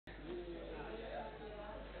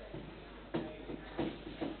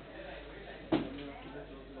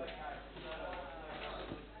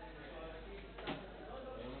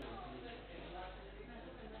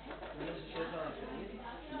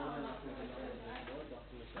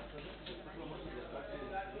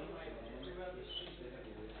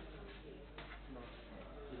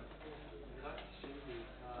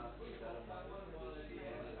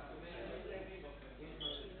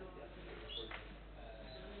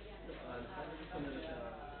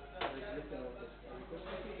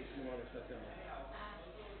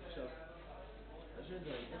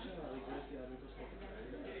דברים, או שהרגרסיה המיקרוסקופית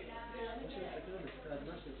מעניינת, או שמסתכל על מצד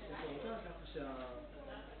מה שמיקרוסקופיה רוצה, ככה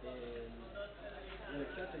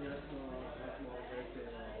שהרלקסציה נראית כמו הרבה יותר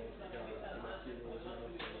כמעט כאילו זמן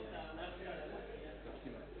מקסימלי. אגב, דבר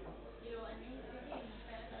מעניין,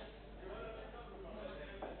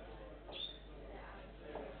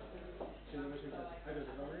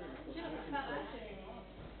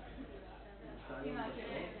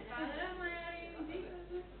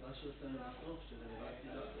 אנחנו עושים מה שעושה בסוף, שרלוונטי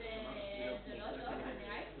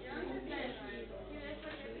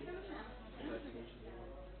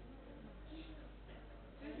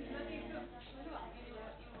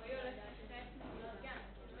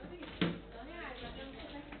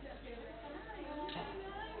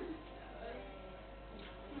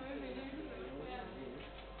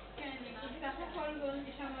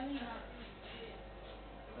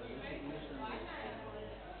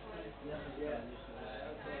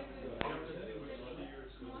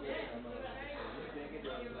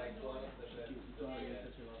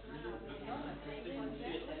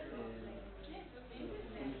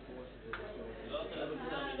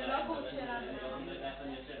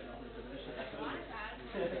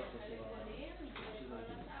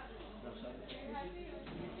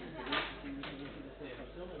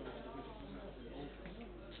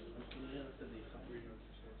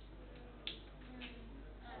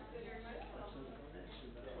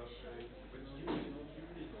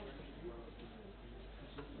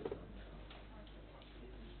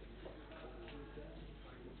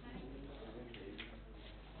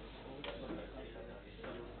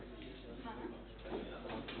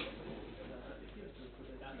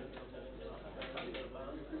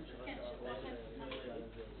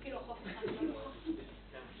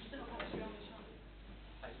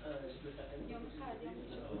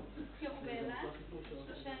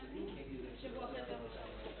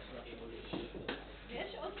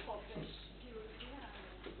ויש עוד חופש, כאילו,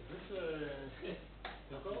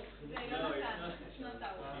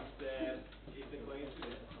 It's a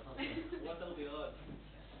coincidence. What are the odds?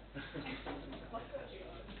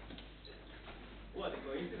 What, a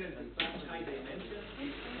coincidence in such high dimension?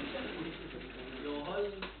 Your whole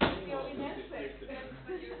universe is restricted.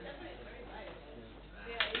 But you're definitely very biased.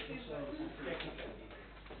 Yeah, you can Technically.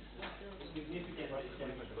 Significantly.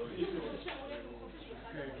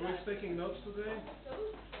 Okay, who is taking notes today?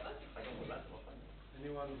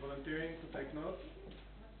 Anyone volunteering to take notes?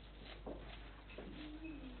 No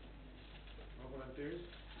volunteers?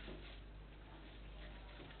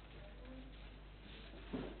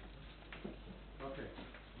 Okay,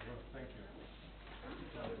 well, thank you.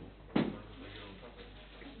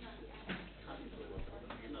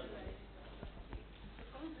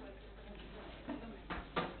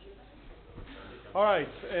 All right,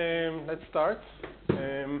 let's start.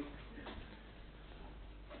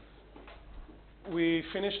 We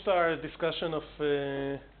finished our discussion of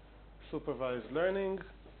supervised learning.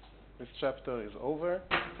 This chapter is over,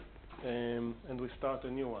 and we start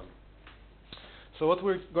a new one. So what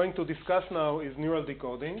we're going to discuss now is neural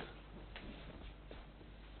decoding.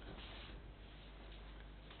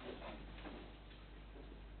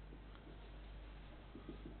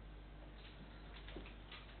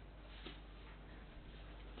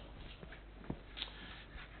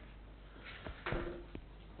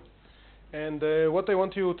 And what I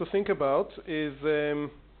want you to think about is a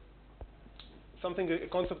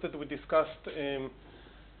concept that we discussed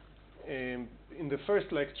in the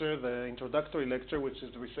first lecture, the introductory lecture, which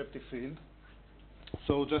is the receptive field.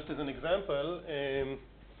 So just as an example,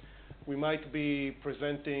 we might be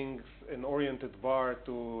presenting an oriented bar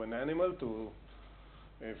to an animal,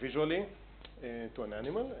 visually to an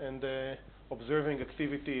animal, and observing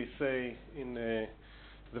activity, say, in the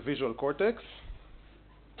visual cortex.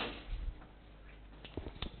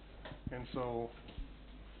 And so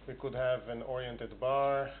we could have an oriented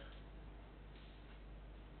bar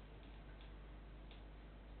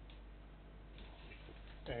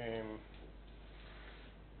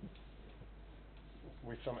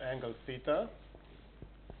with some angle theta.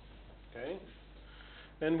 Okay,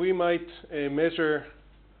 and we might measure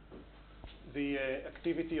the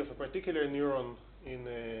activity of a particular neuron in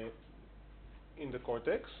the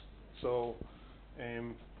cortex. So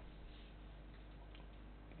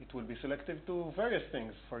it will be selective to various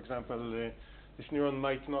things. For example, this neuron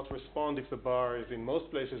might not respond if the bar is in most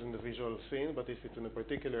places in the visual scene, but if it's in a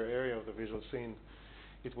particular area of the visual scene,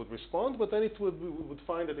 it would respond. But then we would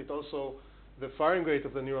find that the firing rate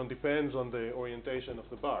of the neuron depends on the orientation of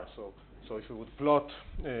the bar. So if we would plot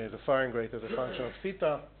the firing rate as a function of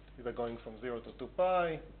theta, either going from 0 to 2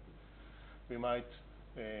 pi, we might,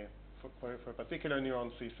 for a particular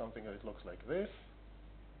neuron, see something that looks like this.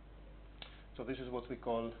 So this is what we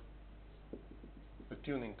call the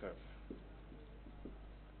tuning curve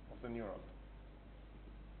of the neuron.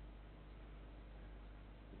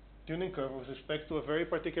 Tuning curve with respect to a very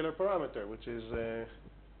particular parameter, which is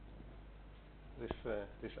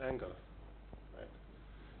this angle, right?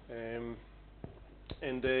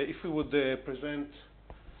 And if we would present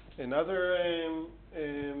another,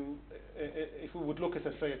 if we would look at,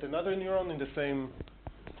 say, at another neuron in the same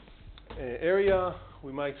area,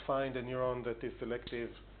 we might find a neuron that is selective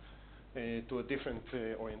to a different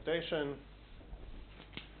orientation.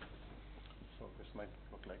 So this might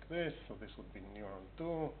look like this. So this would be neuron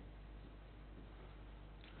 2.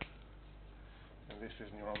 And this is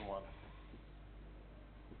neuron 1.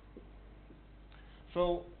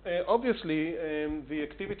 So obviously, the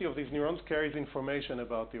activity of these neurons carries information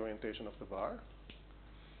about the orientation of the bar.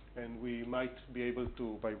 And we might be able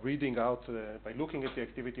to, by reading out, by looking at the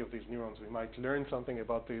activity of these neurons, we might learn something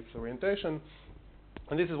about its orientation.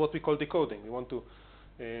 And this is what we call decoding. We want to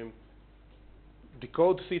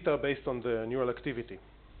decode theta based on the neural activity.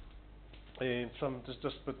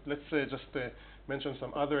 But let's just mention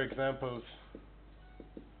some other examples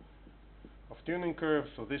of tuning curves.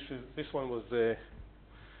 So this one was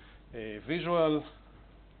visual,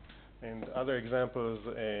 and other examples,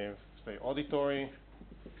 say auditory.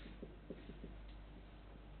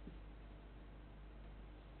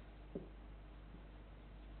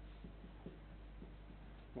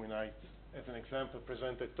 When I, as an example,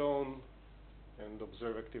 present a tone and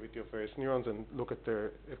observe activity of various neurons and look at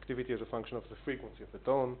their activity as a function of the frequency of the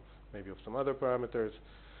tone, maybe of some other parameters.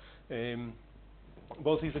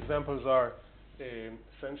 Both these examples are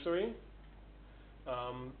sensory.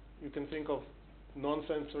 You can think of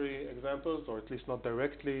non-sensory examples, or at least not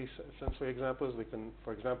directly sensory examples. We can,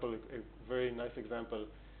 for example, a very nice example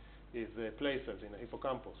is play cells in a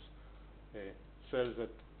hippocampus. Cells that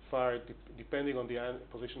fire depending on the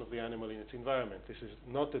position of the animal in its environment. This is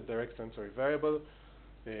not a direct sensory variable.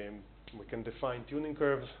 We can define tuning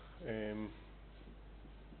curves and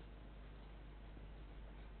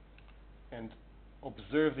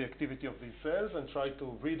observe the activity of these cells and try to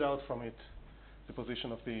read out from it the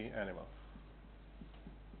position of the animal.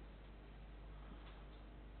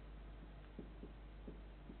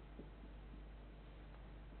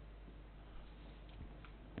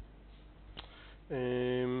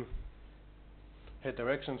 Head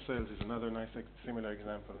direction cells is another nice similar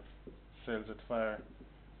example. Cells that fire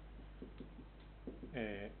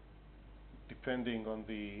depending on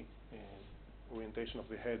the orientation of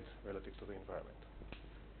the head relative to the environment.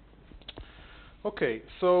 Okay,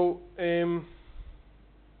 so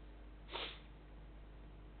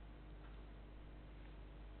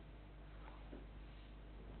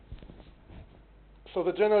so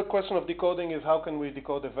the general question of decoding is how can we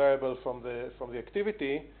decode a variable from the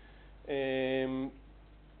activity?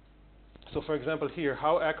 So for example here,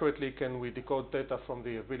 how accurately can we decode theta from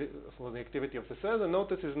the activity of the cell? And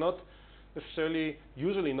notice is not necessarily,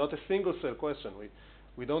 usually not a single cell question.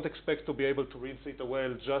 We don't expect to be able to read theta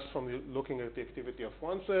well just from looking at the activity of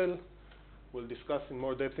one cell. We'll discuss in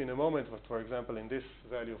more depth in a moment, but for example in this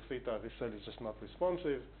value of theta, this cell is just not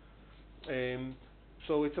responsive.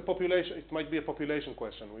 So it's a population, it might be a population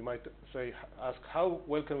question. We might say, ask how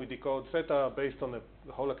well can we decode theta based on the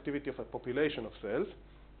whole activity of a population of cells.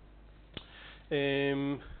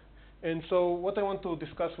 And so what I want to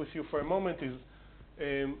discuss with you for a moment is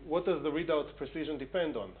what does the readout precision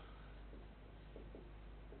depend on?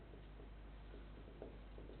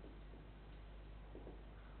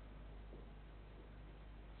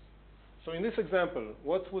 So in this example,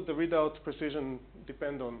 what would the readout precision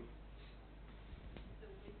depend on?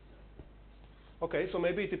 Okay, so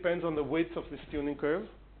maybe it depends on the width of this tuning curve.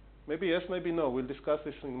 Maybe yes, maybe no. We'll discuss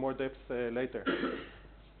this in more depth later.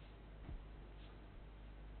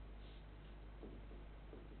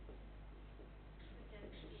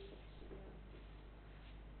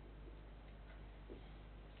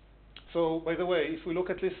 So, by the way, if we look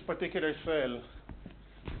at this particular cell,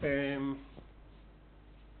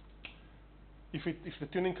 if the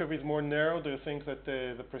tuning curve is more narrow, do you think that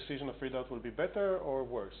the precision of readout will be better or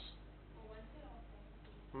worse? For one cell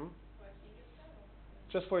or for Hmm? for a single cell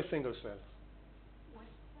or Just for a single cell. one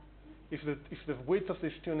cell? If the width of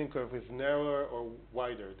this tuning curve is narrower or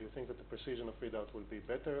wider, do you think that the precision of readout will be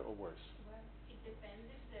better or worse? Well, it depends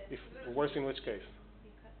if the If worse in which case?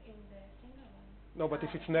 because in the single one. No, but if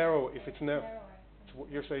it's narrow, if it's narrow, Narrower.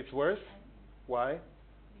 you say it's worse? I think Why?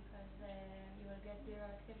 because you will get zero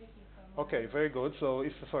activity from. Okay, very good. So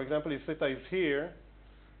if, for example, if theta is here,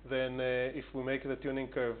 then if we make the tuning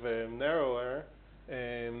curve narrower,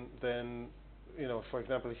 then, you know, for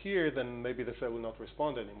example here, then maybe the cell will not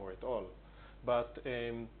respond anymore at all. But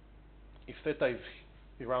if theta is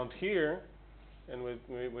around here, and when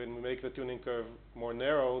we make the tuning curve more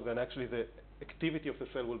narrow, then actually the activity of the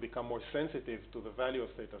cell will become more sensitive to the value of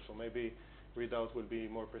theta. So maybe readout will be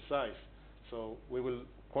more precise. So we will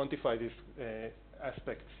quantify these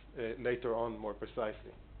aspects later on more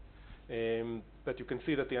precisely. But you can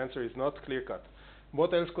see that the answer is not clear-cut.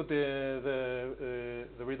 What else could the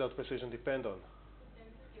readout precision depend on? The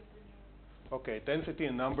density of the neurons. Okay, density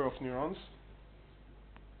and number of neurons.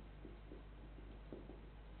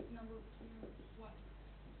 Number of neurons. What?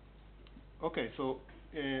 Okay, so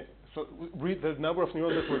read the number of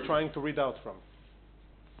neurons that we're trying to read out from.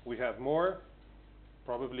 We have more,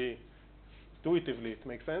 probably intuitively it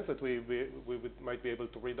makes sense that we might be able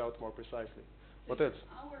to read out more precisely. What else?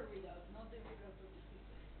 Our readout, not the readout of the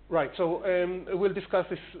system. Right, so we'll discuss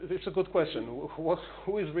this. It's a good question.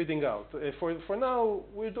 Who is reading out? For now,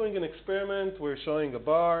 we're doing an experiment. We're showing a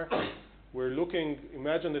bar. We're looking,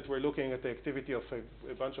 imagine that we're looking at the activity of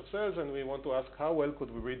a bunch of cells, and we want to ask how well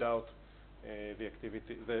could we read out the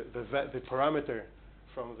activity, the parameter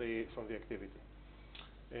from the activity.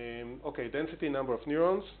 Okay, density, number of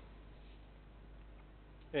neurons.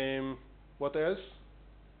 What else?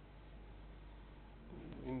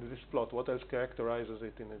 In this plot, what else characterizes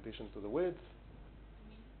it in addition to the width?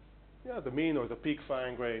 Yeah, the mean or the peak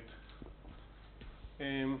firing rate. But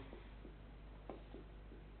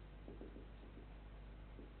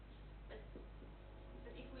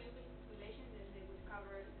if we look at population, then they would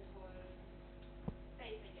cover the whole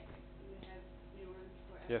space, I guess. We have neurons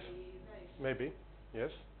for Yes. every value. Maybe,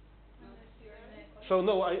 yes. Unless you're in a So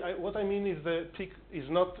no, what I mean is the peak is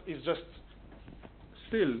just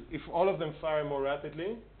still, if all of them fire more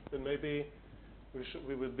rapidly, then maybe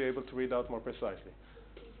we will be able to read out more precisely.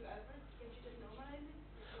 If you average, can't you just normalize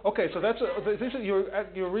it? Okay, so that's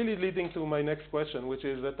you're really leading to my next question, which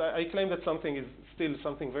is that I claim that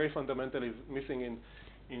something very fundamental is missing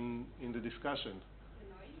in the discussion. The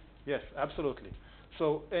noise? Yes, absolutely.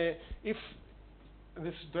 So if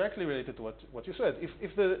this is directly related to what you said,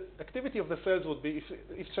 if the activity of the cells would be,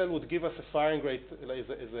 if cell would give us a firing rate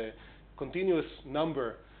as a continuous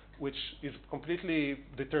number, which is completely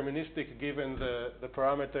deterministic given the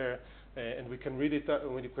parameter, and we can read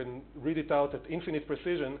it out at infinite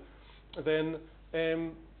precision, then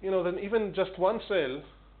then even just one cell,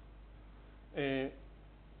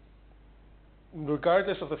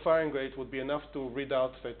 regardless of the firing rate, would be enough to read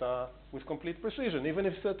out theta with complete precision. Even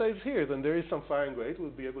if theta is here, then there is some firing rate.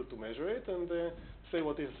 We'll be able to measure it and say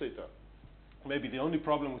what is theta. Maybe the only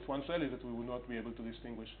problem with one cell is that we will not be able to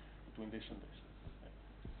distinguish between this and this.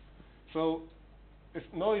 So if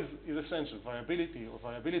noise is essential,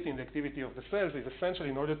 variability in the activity of the cells is essential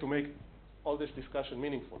in order to make all this discussion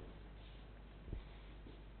meaningful.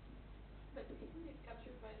 But isn't it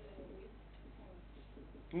captured by the width?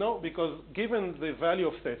 No, because given the value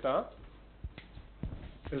of theta,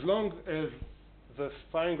 as long as the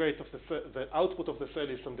firing rate of the output of the cell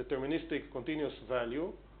is some deterministic continuous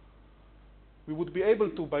value, we would be able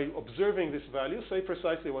to, by observing this value, say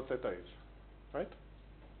precisely what theta is, right?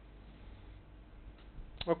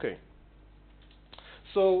 Okay.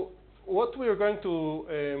 So what we are going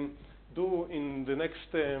to do in the next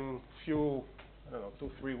few,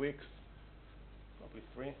 2-3 weeks, probably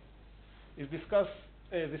 3, is discuss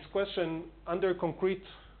this question under concrete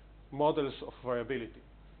models of variability.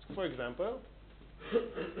 So for example,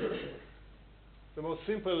 the most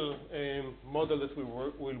simple model that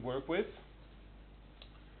we'll work with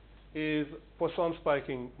is Poisson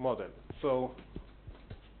spiking model. So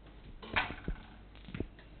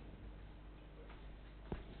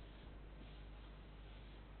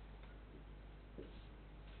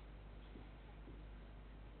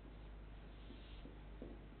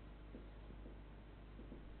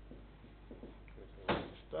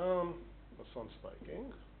down, Poisson spiking.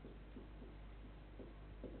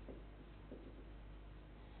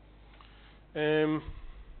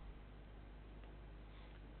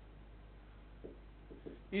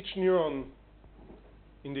 Each neuron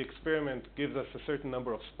in the experiment gives us a certain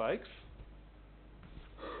number of spikes,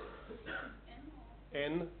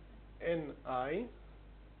 n, ni,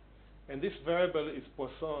 and this variable is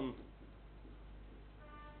Poisson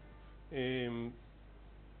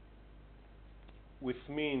with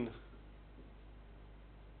mean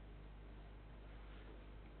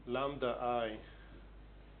lambda I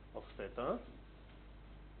of theta.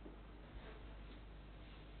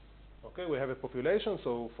 Okay, we have a population,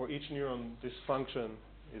 so for each neuron this function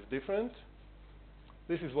is different.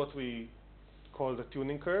 This is what we call the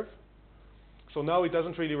tuning curve. So now it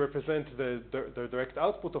doesn't really represent the direct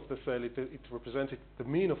output of the cell, it represents the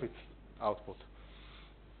mean of its output.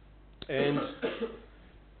 And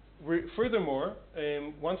furthermore,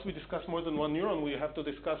 once we discuss more than one neuron, we have to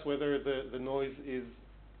discuss whether the noise is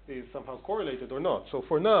somehow correlated or not. So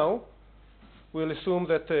for now, we'll assume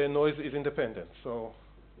that noise is independent. So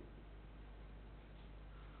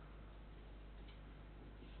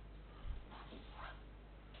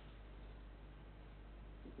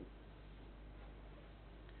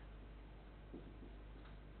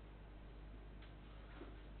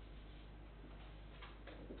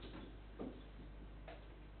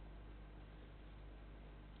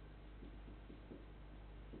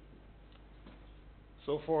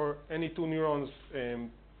for any two neurons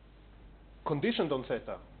conditioned on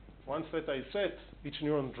theta, once theta is set, each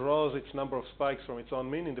neuron draws its number of spikes from its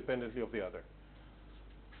own mean independently of the other.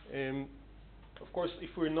 Of course, if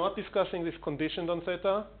we're not discussing this conditioned on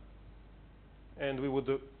theta, and we would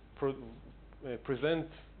present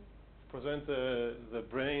the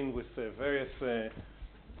brain with various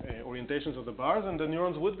orientations of the bars, and the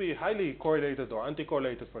neurons would be highly correlated or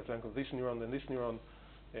anti-correlated. For example, this neuron and this neuron,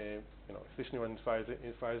 if this neuron fires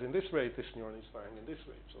in this rate, this neuron is firing in this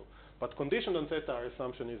rate. So, but conditioned on theta, our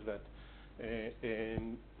assumption is that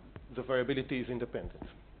the variability is independent.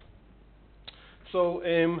 So,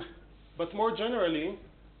 but more generally,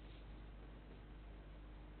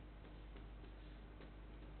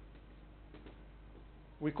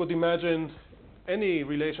 we could imagine any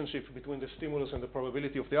relationship between the stimulus and the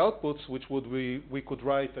probability of the outputs, which we could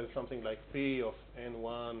write as something like P of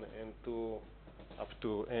N1, N2, up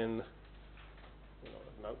to N,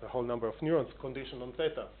 the whole number of neurons conditioned on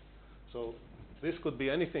theta. So this could be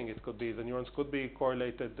anything. It could be the neurons could be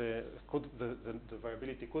correlated, the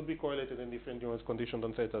variability could be correlated in different neurons conditioned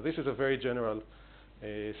on theta. This is a very general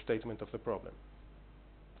statement of the problem.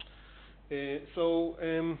 So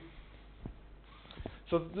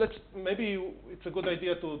maybe it's a good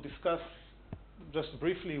idea to discuss just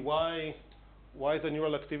briefly why the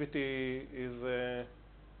neural activity is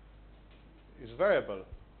variable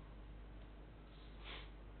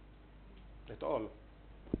at all.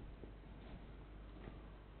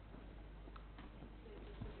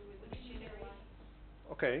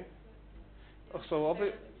 Okay. So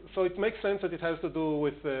it makes sense that it has to do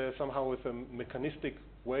with somehow with a mechanistic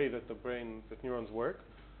way that neurons work.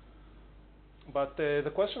 But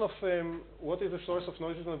the question of what is the source of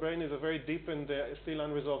noises in the brain is a very deep and still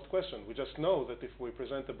unresolved question. We just know that if we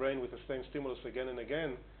present the brain with the same stimulus again and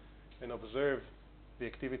again and observe the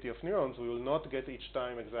activity of neurons, we will not get each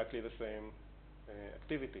time exactly the same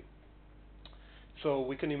activity. So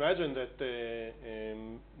we can imagine that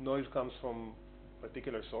noise comes from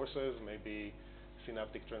particular sources, maybe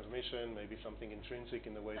synaptic transmission, maybe something intrinsic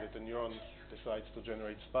in the way that the neuron decides to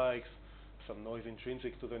generate spikes, some noise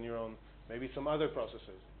intrinsic to the neuron, maybe some other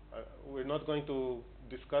processes. We're not going to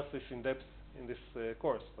discuss this in depth in this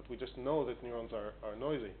course, but we just know that neurons are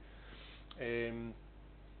noisy.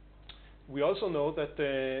 We also know that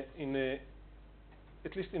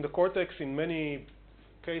at least in the cortex, in many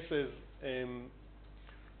cases,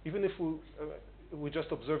 even if we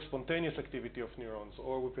just observe spontaneous activity of neurons,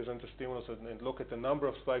 or we present a stimulus and look at the number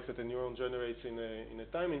of spikes that a neuron generates in a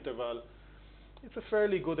time interval, it's a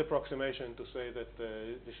fairly good approximation to say that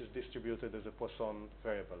this is distributed as a Poisson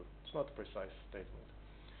variable. It's not a precise statement.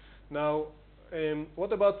 Now,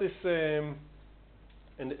 what about this?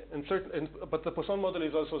 But the Poisson model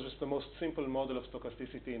is also just the most simple model of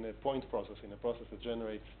stochasticity in a point process, in a process that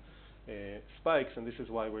generates spikes, and this is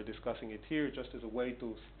why we're discussing it here, just as a way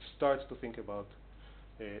to start to think about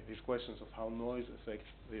these questions of how noise affects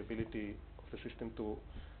the ability of the system to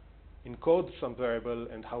encode some variable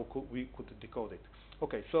and how we could decode it.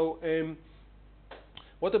 Okay, so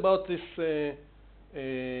what about this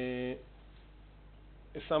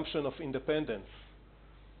assumption of independence?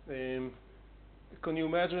 Can you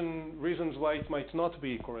imagine reasons why it might not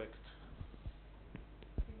be correct?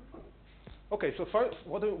 Okay, so first,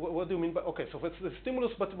 what do you mean by, okay, so that's the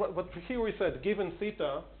stimulus, but what here we said, given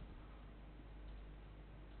theta,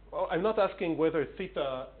 well, I'm not asking whether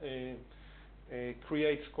theta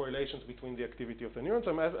creates correlations between the activity of the neurons.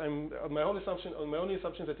 My only assumption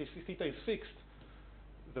is that if theta is fixed,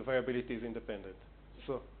 the variability is independent.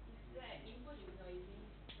 So The input is noisy,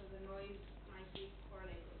 so the noise might be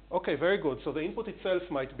correlated. okay, very good. So the input itself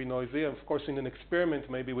might be noisy. Of course, in an experiment,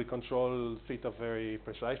 maybe we control theta very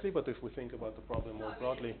precisely, but if we think about the problem more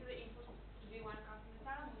broadly. The input to be one comes from the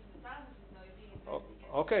thalamus, and the thalamus is noisy, and then it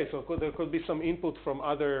gets... Okay, so there could be some input from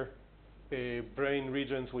other brain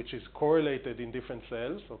regions which is correlated in different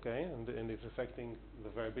cells, okay, and it's affecting the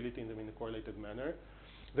variability in them in a correlated manner.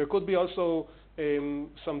 There could be also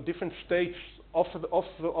some different states of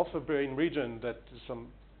the brain region that some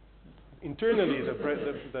internally,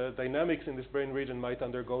 the dynamics in this brain region might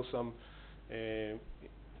undergo some,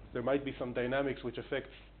 there might be some dynamics which affect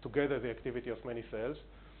together the activity of many cells.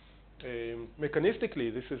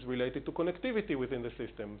 Mechanistically, this is related to connectivity within the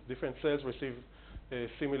system. Different cells receive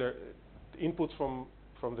similar inputs from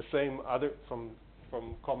the same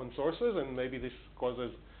from common sources, and maybe this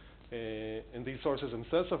causes, and these sources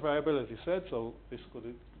themselves are variable, as you said, so this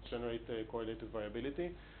could generate correlated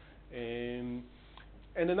variability. And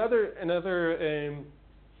another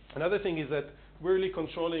thing is that we're really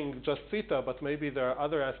controlling just theta, but maybe there are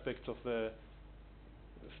other aspects of the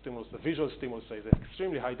stimulus, the visual stimulus, say, the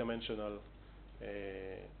extremely high dimensional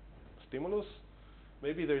stimulus.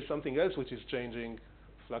 Maybe there is something else which is changing,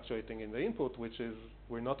 fluctuating in the input, which is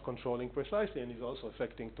we're not controlling precisely and is also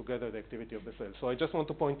affecting together the activity of the cell. So I just want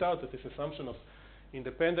to point out that this assumption of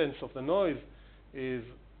independence of the noise is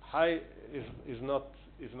not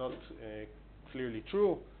clearly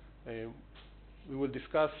true. We will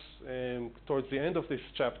discuss towards the end of this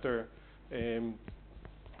chapter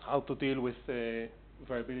how to deal with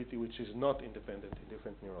variability which is not independent in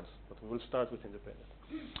different neurons. But we will start with independent.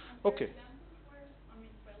 Okay. Examples where,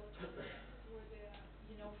 biological examples where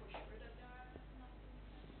you know for sure that they are not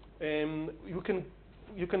independent?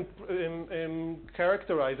 You can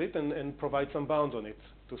characterize it and provide some bounds on it.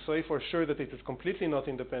 To say for sure that it is completely not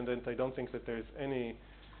independent, I don't think that there is any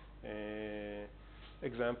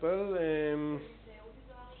example. There is the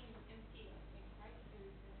audible in MT, I think, right? There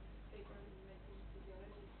is a paper related to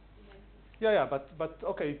physiology in MT. Yeah, but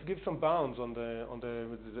okay, it gives some bounds on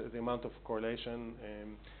the amount of correlation.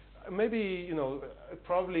 Maybe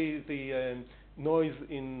probably the noise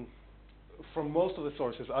from most of the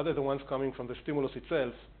sources, other than ones coming from the stimulus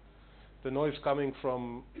itself, the noise coming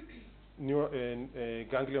from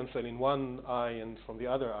ganglion cell in one eye and from the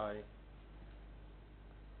other eye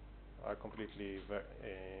are completely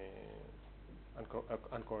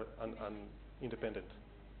independent.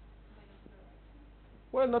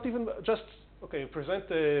 Well, not even just, okay, present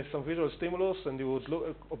some visual stimulus and you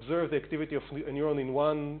would observe the activity of a neuron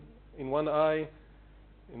in one eye,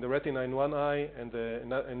 in the retina in one eye, and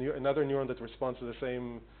another neuron that responds to the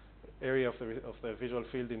same area of the visual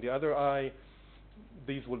field in the other eye.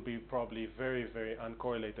 These will be probably very, very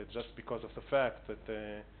uncorrelated just because of the fact that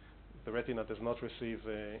the retina does not receive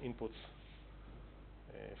inputs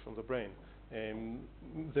from the brain.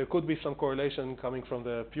 There could be some correlation coming from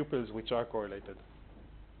the pupils which are correlated,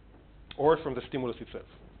 or from the stimulus itself.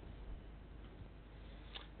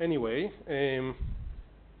 Anyway,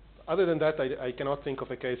 other than that, I cannot think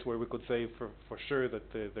of a case where we could say for sure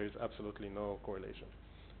that there is absolutely no correlation.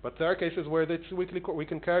 But there are cases where it's we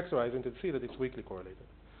can characterize it and see that it's weakly correlated.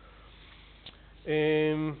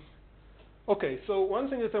 Okay, so one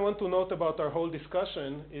thing that I want to note about our whole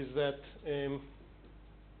discussion is that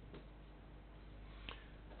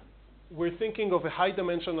we're thinking of a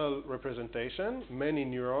high-dimensional representation, many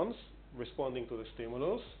neurons responding to the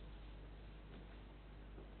stimulus.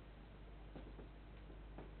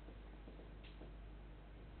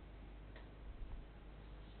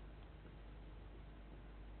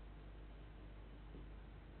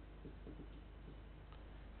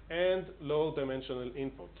 And low-dimensional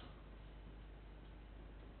input.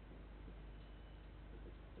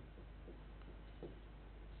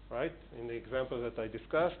 Right? In the example that I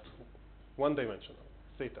discussed, one-dimensional,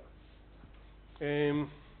 theta.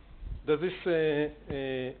 Does this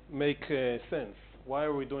make sense? Why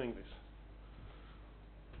are we doing this?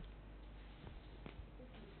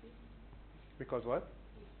 Because what?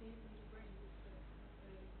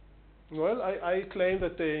 Well, I claim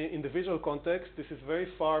that in the visual context, this is very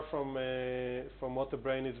far from what the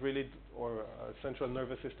brain is really, or central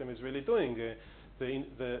nervous system is really doing.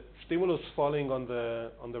 The stimulus falling on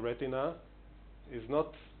the retina is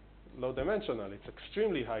not low dimensional. It's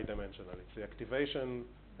extremely high dimensional. It's the activation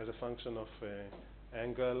as a function of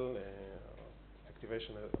angle,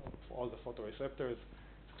 activation of all the photoreceptors.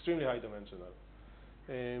 It's extremely high dimensional.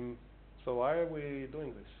 So why are we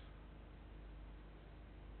doing this?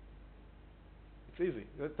 It's easy.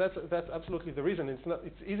 That's absolutely the reason.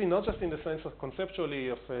 It's easy not just in the sense of conceptually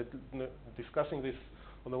of discussing this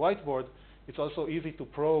on the whiteboard. It's also easy to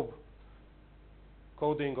probe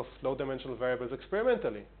coding of low-dimensional variables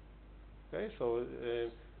experimentally. Okay, so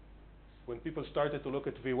when people started to look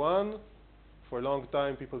at V1, for a long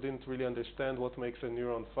time people didn't really understand what makes a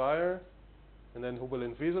neuron fire. And then Hubel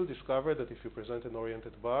and Wiesel discovered that if you present an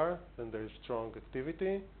oriented bar, then there is strong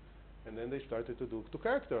activity. And then they started to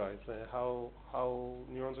characterize how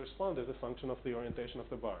neurons respond as a function of the orientation of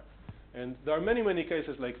the bar. And there are many, many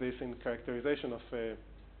cases like this in characterization of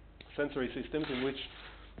sensory systems in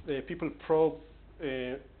which people probe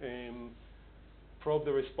probe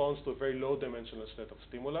the response to a very low-dimensional set of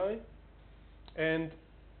stimuli. And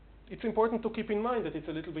it's important to keep in mind that it's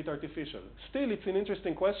a little bit artificial. Still, it's an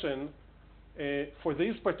interesting question. For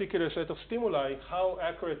this particular set of stimuli, how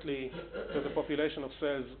accurately does the population of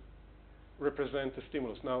cells represent the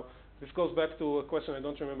stimulus? Now, this goes back to a question I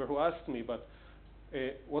don't remember who asked me, but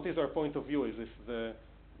what is our point of view? Is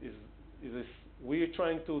this we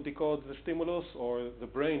trying to decode the stimulus or the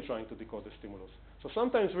brain trying to decode the stimulus? So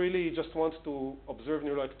sometimes really you just want to observe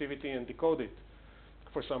neural activity and decode it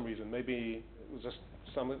for some reason. Maybe just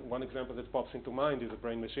one example that pops into mind is a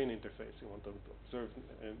brain-machine interface. You want to observe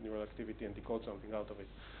neural activity and decode something out of it.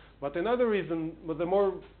 But another reason, but the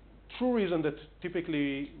more true reason that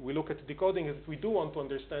typically we look at decoding is we do want to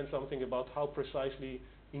understand something about how precisely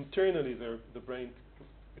internally the brain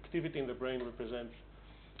activity in the brain represents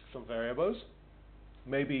some variables.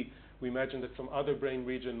 Maybe we imagine that some other brain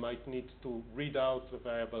region might need to read out the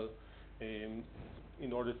variable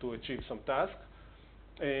in order to achieve some task.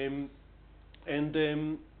 In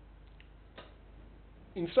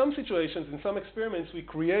some situations, in some experiments, we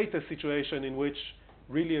create a situation in which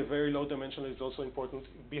really a very low dimensional is also important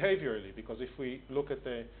behaviorally, because if we look at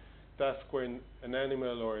a task where an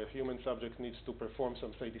animal or a human subject needs to perform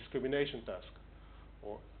some, say, discrimination task,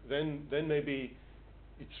 or then maybe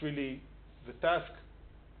it's really the task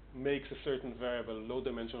makes a certain variable,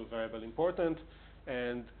 low-dimensional variable, important,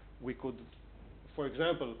 and we could, for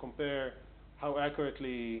example, compare how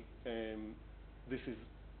accurately this is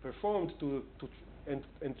performed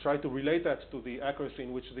and try to relate that to the accuracy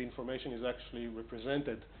in which the information is actually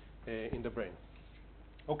represented in the brain.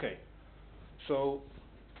 Okay, so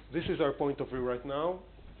this is our point of view right now.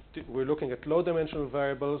 We're looking at low-dimensional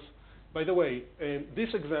variables. By the way, this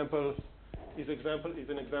example is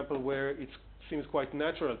an example where it seems quite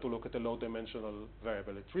natural to look at a low-dimensional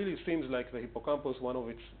variable. It really seems like the hippocampus, one of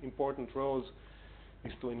its important roles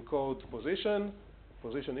is to encode position.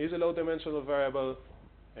 Position is a low-dimensional variable,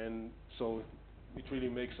 and so it really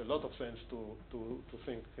makes a lot of sense to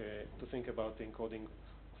think about the encoding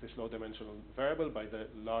of this low-dimensional variable by the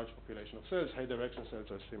large population of cells. High-direction cells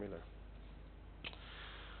are similar.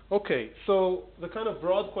 Okay, so the kind of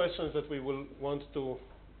broad questions that we will want to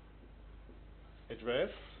address.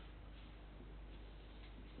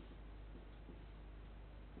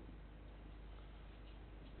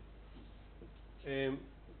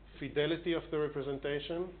 Fidelity of the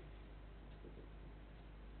representation.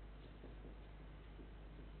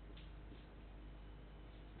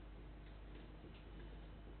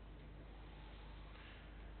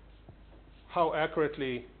 How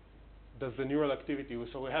accurately does the neural activity,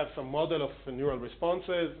 so we have some model of neural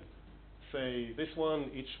responses, say this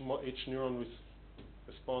one, each neuron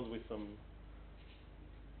responds with some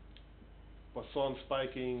Poisson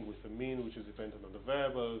spiking with a mean which is dependent on the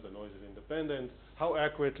variable, the noise is independent. How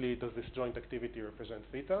accurately does this joint activity represent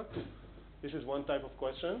theta? This is one type of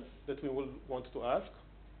question that we will want to ask.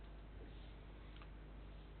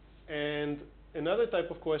 And another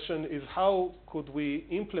type of question is how could we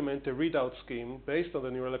implement a readout scheme based on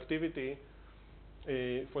the neural activity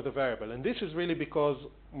for the variable? And this is really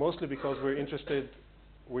mostly because we're interested,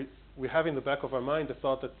 we have in the back of our mind the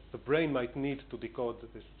thought that the brain might need to decode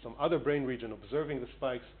this. Some other brain region observing the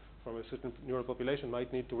spikes from a certain neural population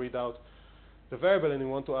might need to read out the variable, and we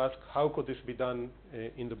want to ask how could this be done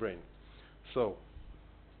in the brain. So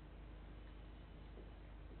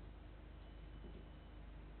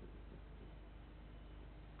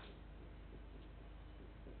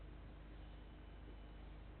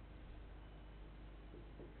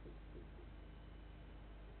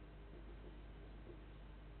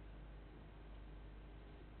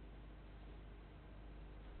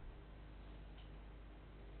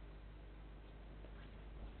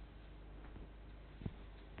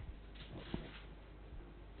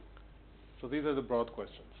these are the broad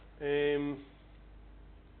questions.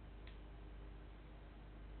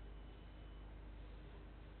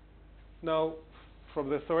 Now, from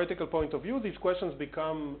the theoretical point of view, these questions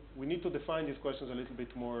we need to define these questions a little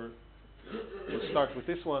bit more. We'll start with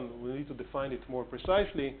this one. We need to define it more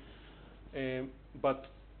precisely. But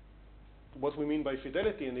what we mean by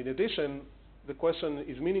fidelity, and in addition, the question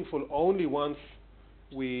is meaningful only once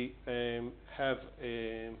we have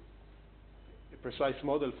a precise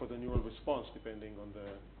model for the neural response depending on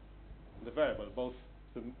the variable, both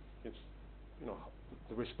the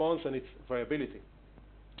response and its variability.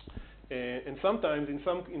 And sometimes, in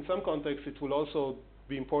some contexts, it will also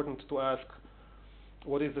be important to ask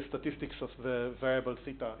what is the statistics of the variable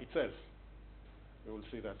theta itself. We will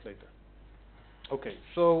see that later. Okay,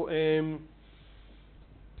 so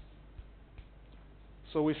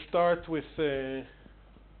So we start with this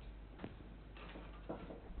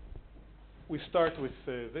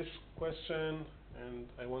question, and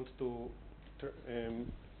I want to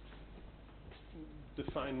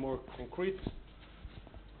define more concrete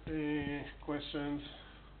questions.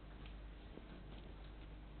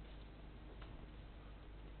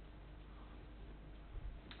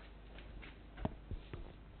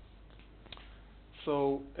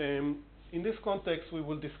 So in this context, we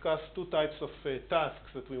will discuss two types of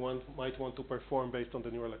tasks that we might want to perform based on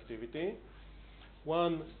the neural activity.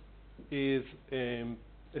 One is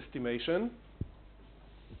estimation.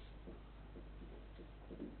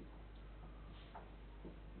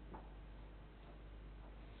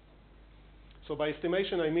 So by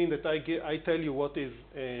estimation, I mean that I tell you what is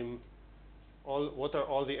what are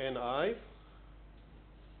all the ni's,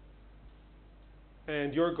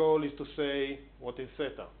 and your goal is to say what is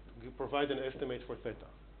theta. You provide an estimate for theta.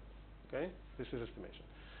 Okay, this is estimation.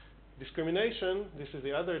 Discrimination. This is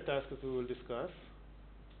the other task that we will discuss.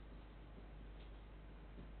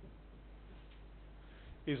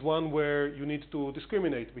 Is one where you need to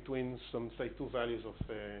discriminate between some, say, two values of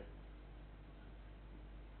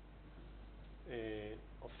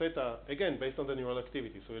theta, again, based on the neural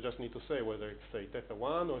activity. So you just need to say whether it's, say, theta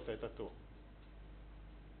 1 or theta 2.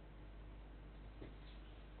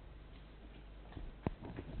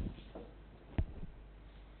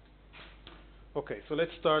 Okay, so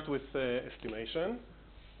let's start with estimation.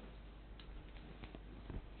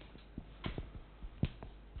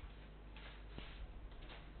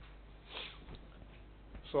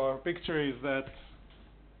 So our picture is that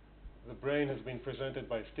the brain has been presented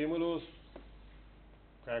by stimulus,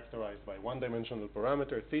 characterized by one-dimensional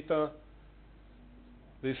parameter, theta.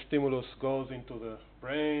 This stimulus goes into the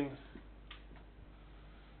brain,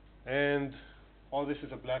 and all this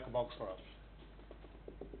is a black box for us.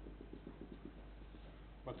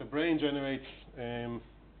 But the brain generates,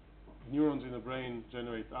 neurons in the brain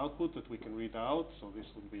generate output that we can read out. So this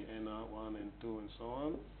would be N1, N2, and so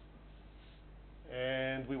on.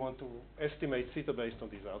 And we want to estimate theta based on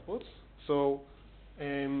these outputs. So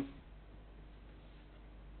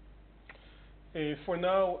for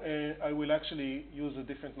now, I will actually use a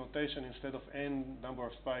different notation. Instead of n number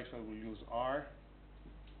of spikes, I will use r.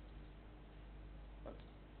 But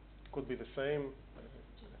it could be the same.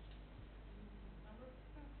 Number of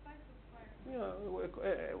spikes or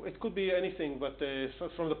square? Yeah, it could be anything. But so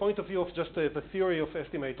from the point of view of just the theory of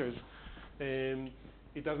estimators,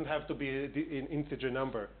 it doesn't have to be an integer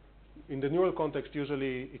number. In the neural context,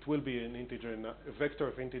 usually it will be an integer, a vector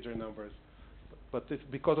of integer numbers. But it's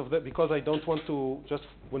because of that, because I don't want to, just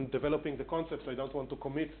when developing the concepts, I don't want to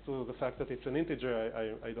commit to the fact that it's an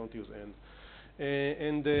integer, I don't use n.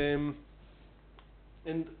 And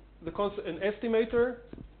an estimator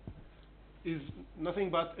is nothing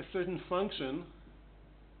but a certain function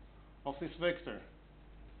of this vector.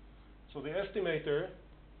 So the estimator,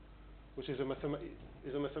 which is a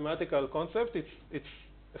mathematical concept, it's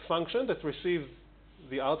a function that receives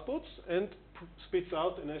the outputs and spits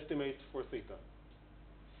out an estimate for theta.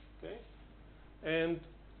 Okay, and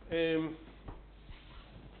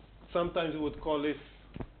sometimes we would call this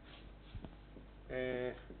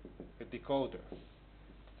a decoder.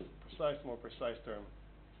 More precise term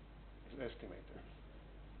is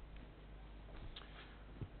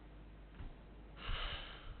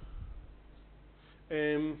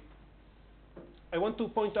estimator. I want to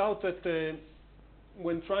point out that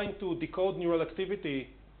when trying to decode neural activity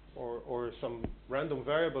or some random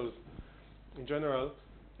variables in general,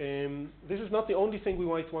 this is not the only thing we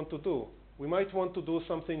might want to do. We might want to do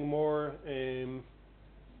something more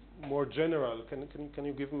more general. Can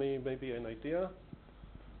you give me maybe an idea?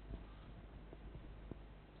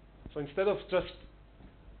 So instead of just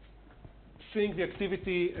seeing the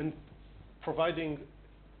activity and providing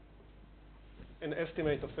an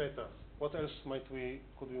estimate of theta, what else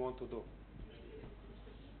could we want to do?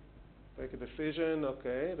 Make a decision.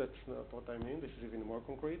 Okay, that's not what I mean. This is even more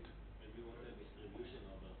concrete. Maybe what the distribution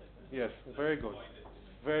of the theta. Yes, very good.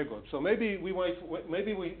 Very good. So maybe we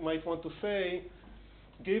might want to say,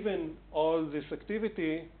 given all this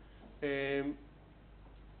activity,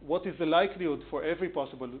 what is the likelihood for every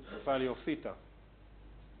possible value of theta?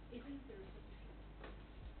 Isn't the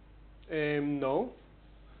receptive field? No.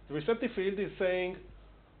 The receptive field is saying,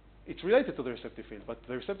 it's related to the receptive field, but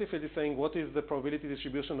the receptive field is saying what is the probability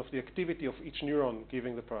distribution of the activity of each neuron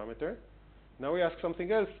given the parameter. Now we ask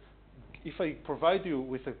something else. If I provide you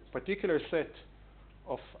with a particular set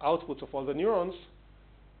of outputs of all the neurons,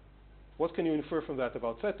 what can you infer from that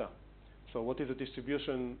about theta? So what is the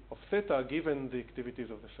distribution of theta given the activities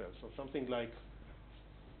of the cell? So something like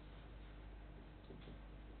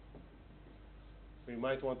we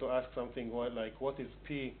might want to ask something like, what is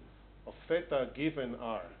P of theta given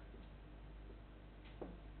R?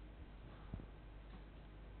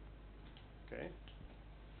 Okay.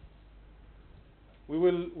 We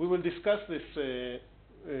will discuss this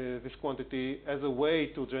quantity as a way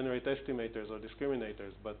to generate estimators or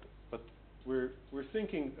discriminators, but we're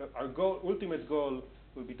thinking our ultimate goal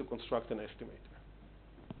will be to construct an estimator.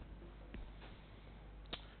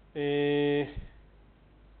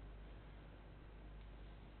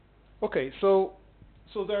 Okay, so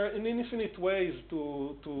there are infinite ways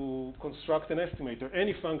to construct an estimator.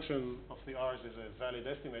 Any function of the R's is a valid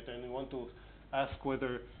estimator, and we want to ask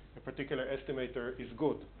whether a particular estimator is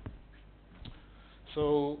good.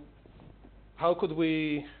 So how could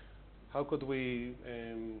we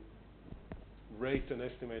rate an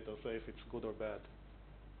estimator, say if it's good or bad?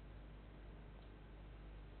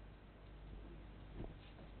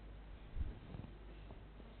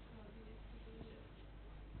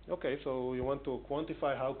 Okay, so you want to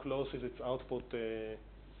quantify how close is its output to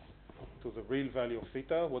the real value of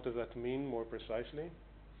theta. What does that mean more precisely?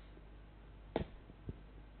 Is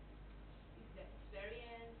the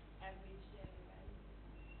variance, average value?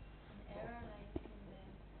 An error like in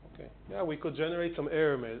the... Okay, yeah, we could generate some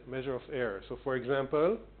error measure of error. So for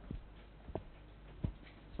example,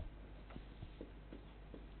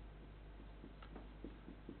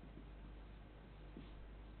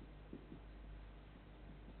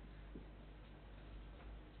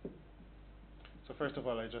 first of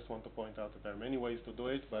all, I just want to point out that there are many ways to do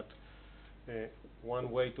it, but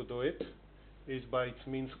one way to do it is by its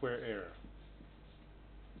mean square error.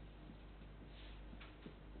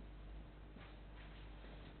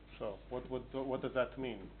 So what does that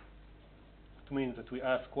mean? It means that we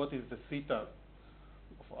ask what is the theta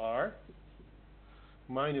of R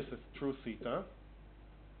minus the true theta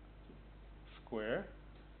square,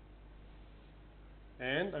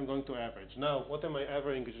 and I'm going to average. Now, what am I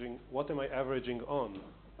averaging? What am I averaging on?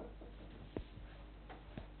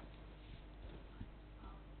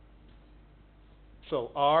 So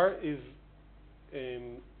R is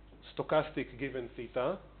stochastic given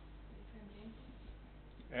theta.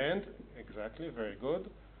 And exactly, very good.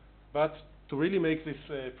 But to really make this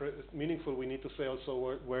meaningful, we need to say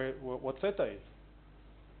also what theta is.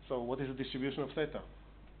 So what is the distribution of theta?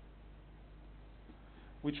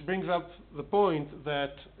 Which brings up the point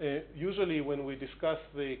that usually when we discuss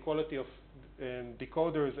the quality of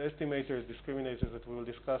decoders, estimators, discriminators that we will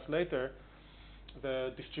discuss later,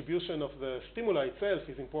 the distribution of the stimuli itself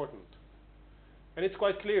is important. And it's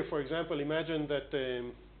quite clear. For example, imagine that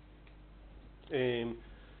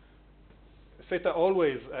theta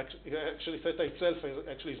always, actually theta itself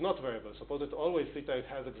is not variable. Suppose that always theta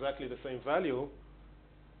has exactly the same value,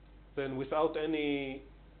 then without any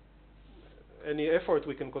effort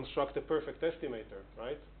we can construct a perfect estimator,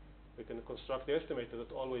 right? We can construct the estimator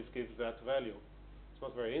that always gives that value. It's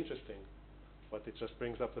not very interesting, but it just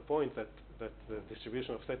brings up the point that the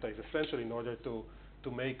distribution of theta is essential in order to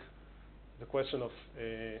make the question of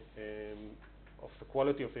the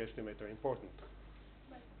quality of the estimator important.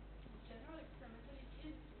 But in general, experimentally, it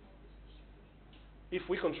is to know this distribution. If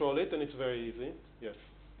we control it, then it's very easy, yes.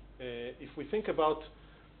 If we think about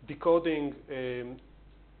decoding,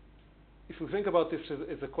 if we think about this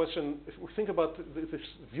as a question, if we think about this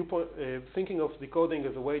viewpoint, thinking of decoding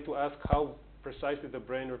as a way to ask how precisely the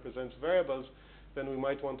brain represents variables, then we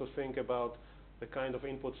might want to think about the kind of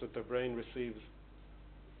inputs that the brain receives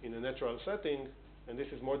in a natural setting, and this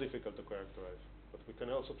is more difficult to characterize, but we can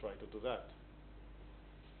also try to do that.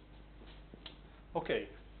 Okay,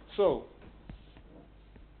 so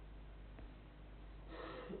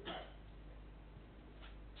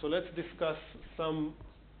let's discuss some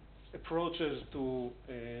approaches to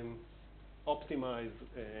optimize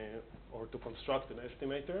or to construct an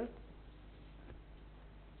estimator.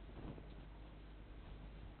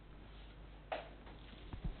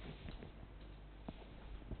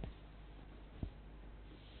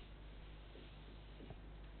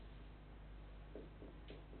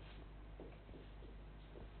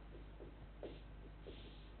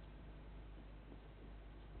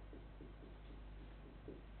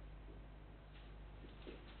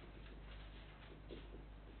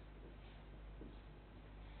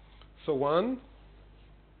 So one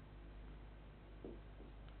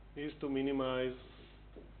is to minimize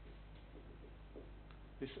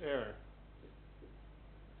this error.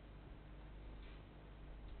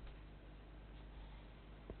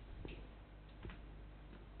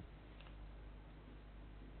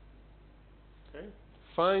 Okay.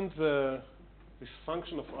 Find this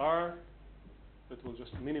function of R that will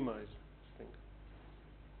just minimize this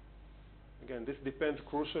thing. Again, this depends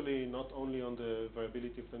crucially not only on the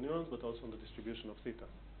variability of the neurons, but also on the distribution of theta.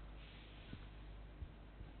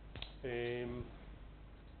 Can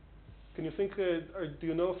you think, or do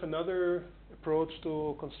you know of another approach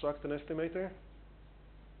to construct an estimator?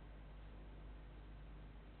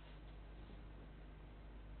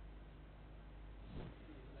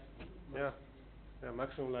 Yeah, yeah,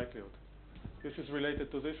 maximum likelihood. This is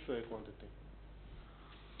related to this quantity.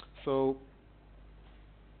 So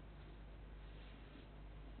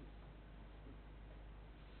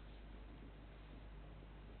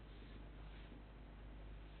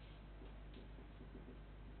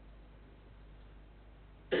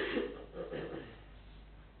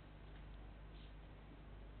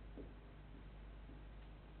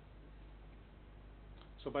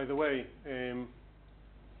so by the way,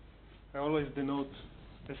 I always denote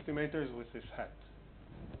estimators with this hat.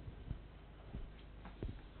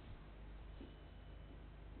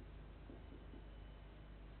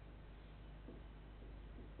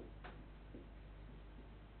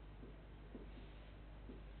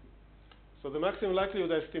 So the maximum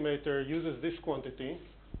likelihood estimator uses this quantity.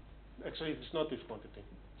 Actually, it's not this quantity.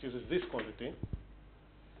 It uses this quantity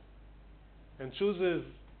and chooses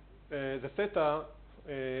the theta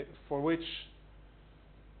for which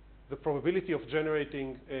the probability of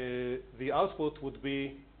generating the output would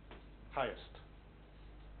be highest.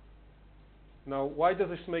 Now, why does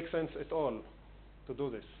this make sense at all to do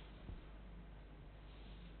this?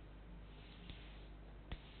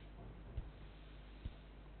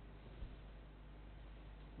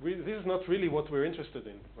 This is not really what we're interested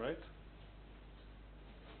in, right?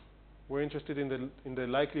 We're interested in the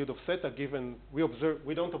likelihood of theta given we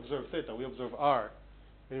don't observe theta, we observe R,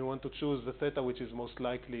 and we want to choose the theta which is most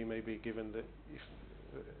likely, maybe given the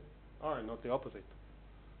R, not the opposite.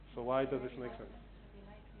 So why does this make sense?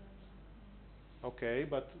 Okay,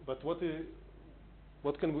 but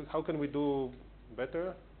how can we do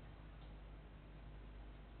better?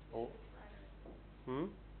 Oh. Hmm?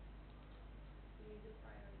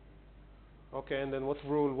 Okay, and then what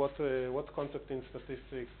rule, what concept in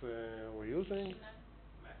statistics we're using? Map.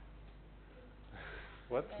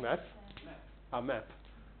 What? Map? Map. Map.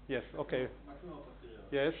 Yes, okay. Maximum a posteriori.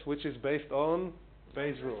 Yes, which is based on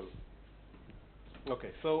Bayes' rule.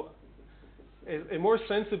 Okay, so a more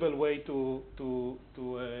sensible way to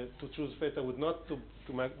choose theta would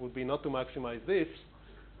be not to maximize this,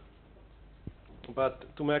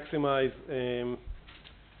 but to maximize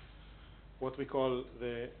what we call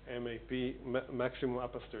the MAP, maximum a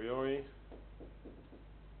posteriori.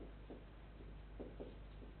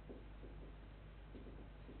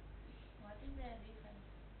 What is the difference?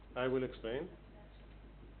 I will explain.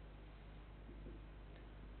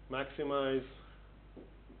 Maximize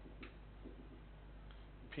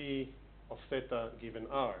P of theta given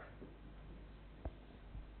R.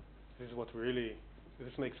 This is what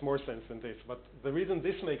this makes more sense than this. But the reason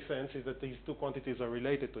this makes sense is that these two quantities are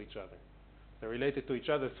related to each other. They're related to each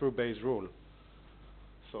other through Bayes' rule.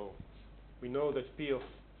 So we know that P of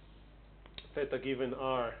theta given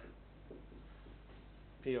R,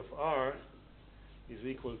 P of R is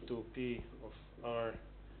equal to P of R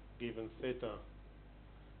given theta,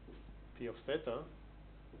 P of theta.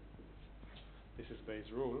 This is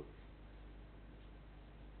Bayes' rule.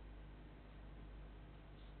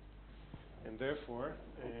 And therefore,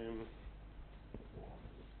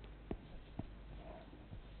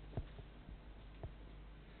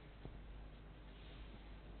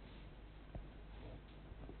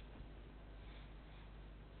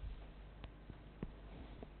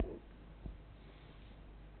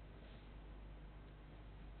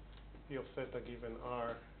 P of theta given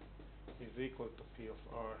R is equal to P of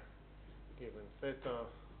R given theta,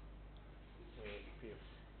 P of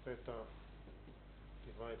theta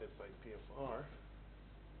divided by P of R.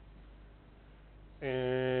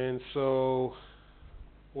 And so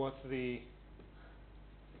what the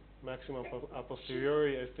maximum a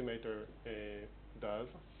posteriori estimator does,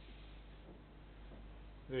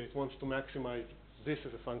 it wants to maximize this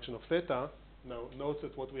as a function of theta. Now note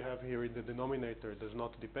that what we have here in the denominator does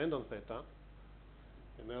not depend on theta,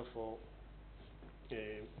 and therefore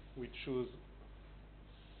we choose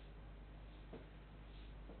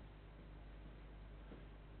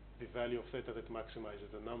the value of theta that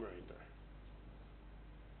maximizes the numerator.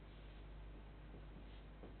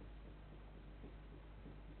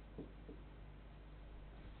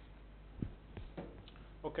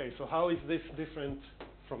 Okay, so how is this different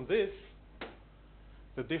from this?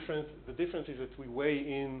 The difference is that we weigh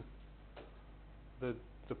in the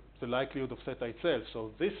likelihood of theta itself.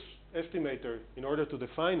 So this estimator, in order to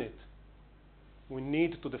define it, we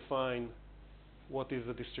need to define what is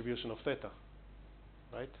the distribution of theta,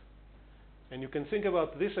 right? And you can think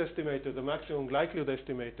about this estimator, the maximum likelihood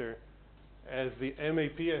estimator, as the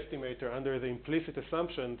MAP estimator under the implicit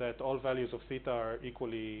assumption that all values of theta are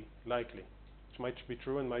equally likely, which might be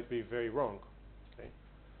true and might be very wrong. Okay?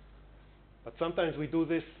 But sometimes we do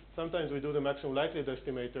this. Sometimes we do the maximum likelihood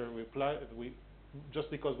estimator. We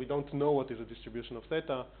just because we don't know what is the distribution of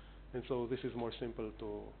theta, and so this is more simple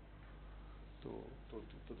to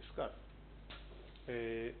discuss.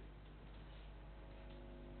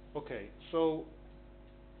 Okay, so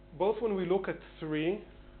both when we look at 3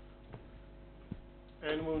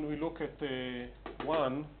 and when we look at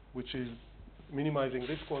 1, which is minimizing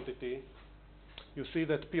this quantity, you see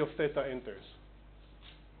that P of theta enters.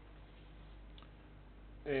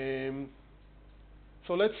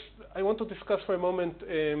 So I want to discuss for a moment,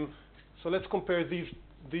 so let's compare these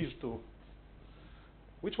two.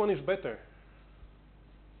 Which one is better?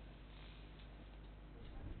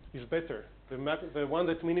 Is better? The one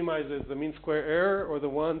that minimizes the mean square error, or the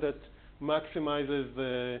one that maximizes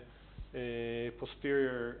the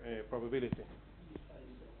posterior probability?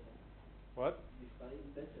 Define better. What? Define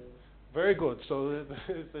better. Very good. So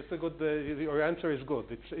that's a good. Your answer is good.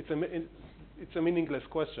 It's a meaningless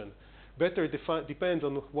question. Better depends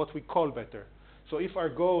on what we call better. So if our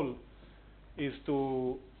goal is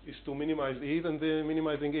to minimize E, then the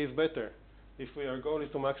minimizing E is better. If our goal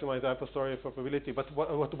is to maximize a posterior probability, but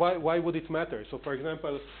why would it matter? So, for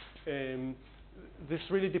example, this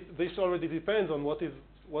already depends on what is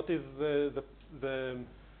the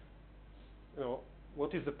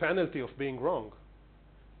what is the penalty of being wrong.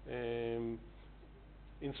 In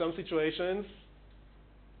some situations,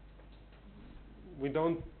 we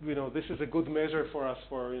don't. This is a good measure for us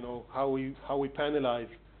for how we penalize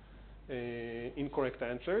incorrect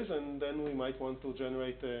answers, and then we might want to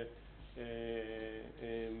generate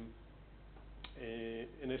an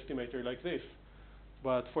estimator like this.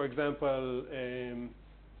 But for example,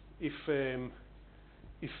 if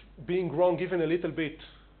being wrong even a little bit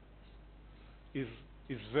is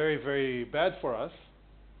very, very bad for us,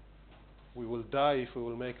 we will die if we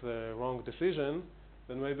will make the wrong decision,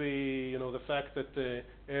 then maybe the fact that the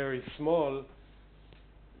error is small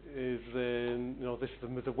is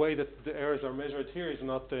the way that the errors are measured here is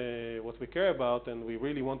not what we care about, and we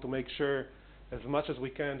really want to make sure as much as we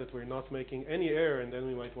can that we're not making any error, and then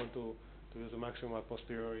we might want to use a maximum a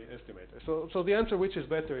posteriori estimator. So the answer which is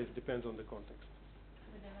better, it depends on the context.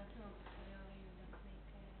 With the maximum posteriori, you don't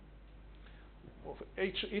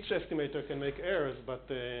make Each estimator can make errors, but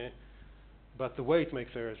the way it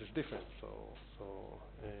makes errors is different.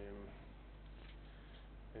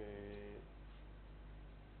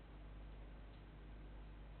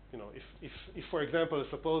 If for example,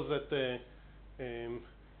 suppose that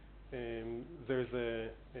there's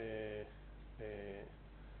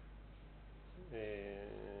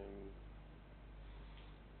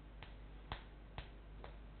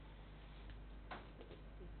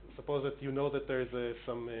suppose that you know that there's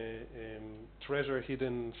some treasure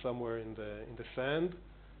hidden somewhere in the sand,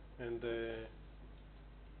 and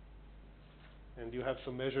you have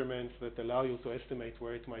some measurements that allow you to estimate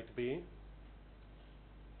where it might be.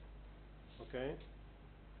 Okay,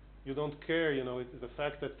 you don't care, the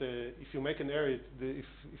fact that if you make an error,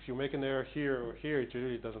 if you make an error here or here, it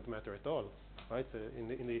really doesn't matter at all, right?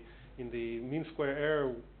 In the mean square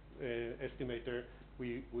error estimator,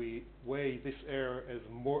 we weigh this error as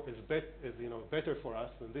better for us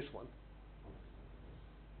than this one.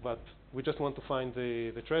 But we just want to find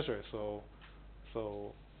the treasure, so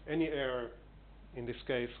any error in this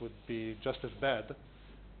case would be just as bad.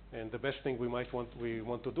 And the best thing we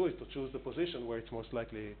want to do is to choose the position where it's most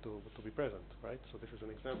likely to be present, right? So this is an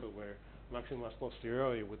example where maximum a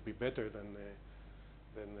posteriori would be better than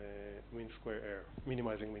mean square error,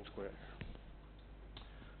 minimizing mean square error.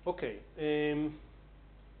 Okay,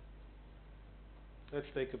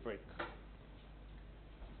 let's take a break.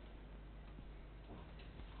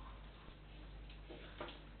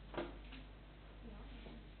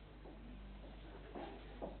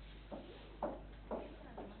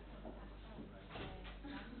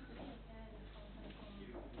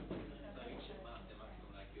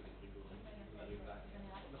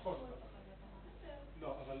 נכון,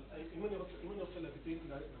 לא, אבל אם אני רוצה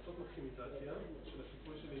לעשות מקסימיזציה של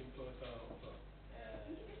הסיכוי שלי למצוא את ההוצאה.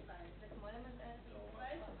 זה כמו למזער את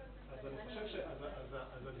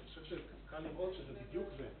אז אני חושב שקל לראות שזה בדיוק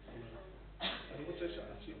זה. אני רוצה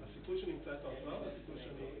שהסיכוי שאני אמצא את ההוצאה והסיכוי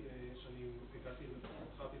שאני בחרתי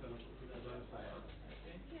את הנקודה הנכונה.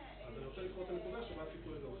 אז אני רוצה לקרוא את הנקודה שבה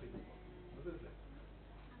הסיכוי הזה הוא הכי גבוה. מה זה?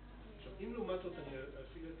 עכשיו, אם לעומת זאת אני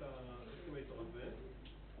אפעיל את האסטימטור הזה,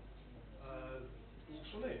 אז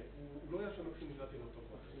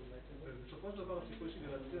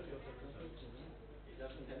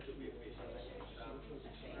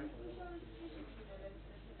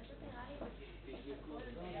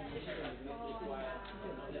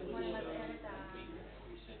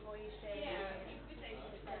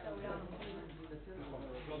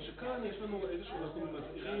לנו איזשהו, אנחנו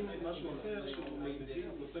מזהירים משהו אחר שהוא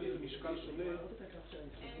נותן איזה משקל שונה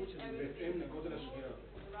בהתאם לגודל השגיאה.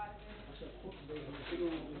 עכשיו, חוק אפילו,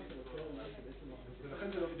 בעצם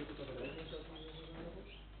ולכן זה לא בדיוק אותו דבר.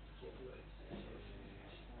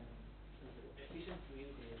 Efficient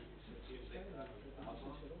means it's like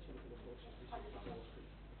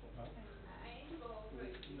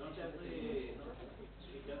not every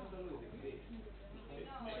it doesn't always exist.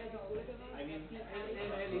 I mean,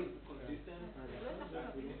 NL is consistent that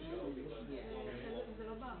we can show because זה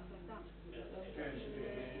לא בהחלטה. כן,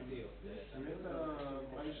 באמת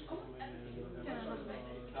מה יש לך?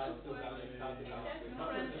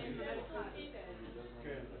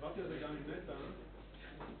 כן, עברתי על זה גם עם נטע.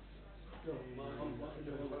 לא, מה אני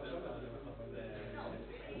יכול עכשיו לעשות?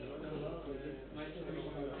 אני לא יודע מה יש לך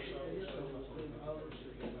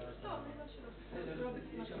עכשיו זה לא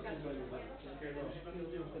בדיוק מה שביקשתי. כן, לא,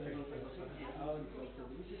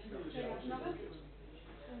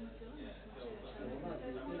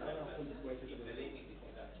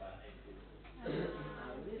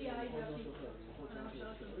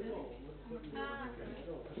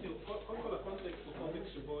 קודם כל הקונטקסט הוא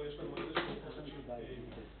קונטקסט שבו יש לנו איזשהו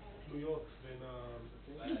תלויות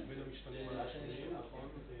בין המשתנים האחרים, נכון?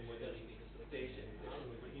 יש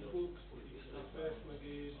לנו באינפוט, אפס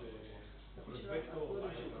נגיד, יכול להיות וקטור, הוא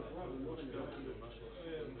משפיע במשהו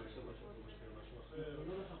אחר, משפיע במשהו אחר,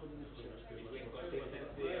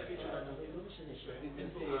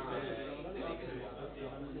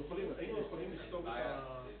 היינו יכולים לכתוב את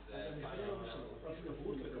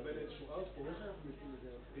ההסתברות לקבל איזשהו output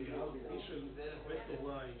RP של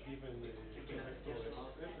וקטור y given וקטור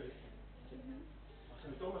 0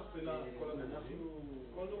 בתור מכפלה כל הנורונים.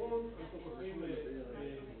 כל נורון אנחנו כותבים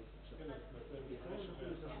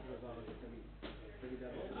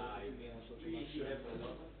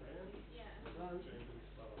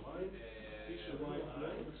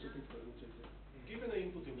given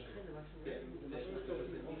האינפוטים שלנו.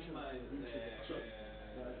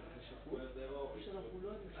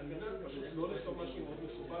 על מנת פשוט לא לכתוב משהו מאוד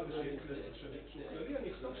מסובך ושיהיה כללי. כשהוא כללי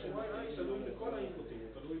אני אכתוב ש-yi תלוי בכל האינפוטים,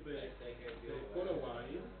 תלוי בכל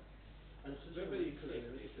ה-y וב-x.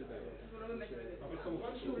 אבל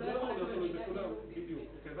כמובן שהוא לא יכול להיות תלוי בכולם, בדיוק.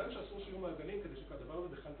 כיוון שאסור שיהיו מעגלים כדי שכדבר הזה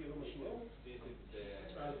בכלל תהיה לו משמעות,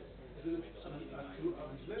 אז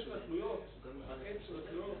המבנה של התלויות, העץ של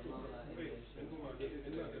התלויות הוא בית, אין בו מעגלים,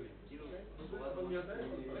 אין מעגלים. אבל מידיים,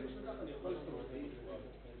 ברגע שכך אני יכול לכתוב את זה בצורה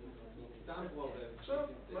הזאת. עכשיו,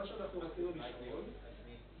 מה שאנחנו רצינו לשאול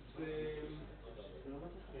זה...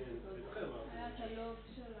 היה את הלוג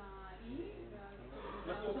של ה-E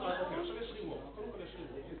עכשיו יש רימור, קודם כל יש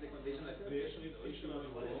רימור ויש ריבוי של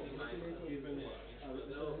הרימור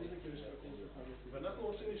ואנחנו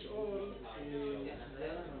רוצים לשאול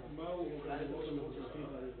מהו הרימור הממוצע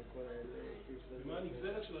ומה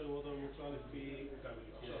הנגזרת של הרימור הממוצע לפי W.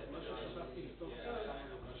 עכשיו, מה שחשבתי לכתוב כאן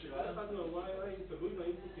שכל אחד מה-YI תלוי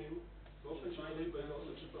באינפוטים באופן שתלוי באיזה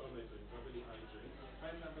אוסף של פרמטרים, WIJ.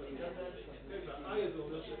 וה-I הזה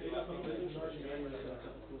אומר שאלה הפרמטרים שמשפיעים על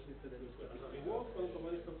אז הרימור, קודם כל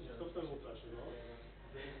בוא נכתוב את הממוצע שלו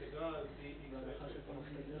זה אינטגרל dx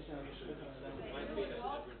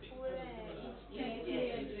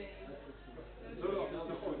לא,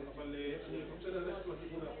 נכון, אבל אני רוצה ללכת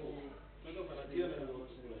לכיוון ההפוך ולהגיע לרימור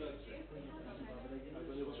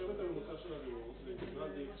אז אני רושם את הממוצע של הרימור זה אינטגרל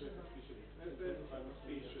dx פי של x0 על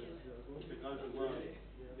פי של אינטגרל של y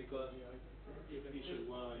פי של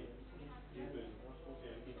y given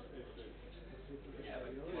x0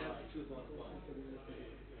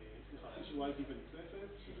 סליחה, פי של y given x0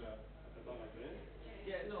 שזה הדבר הזה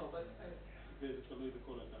וזה תלוי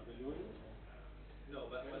בכל ה-W'ים No,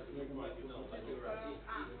 but you're right.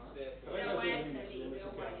 כרגע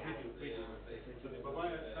זה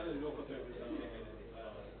בבית, כאן אני לא כותב את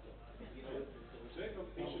זה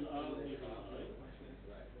פי של r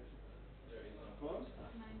נכון?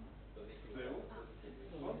 זהו.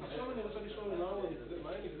 עכשיו אני רוצה לשאול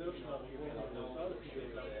מה הנגזרת של הרימור הממוצע לפי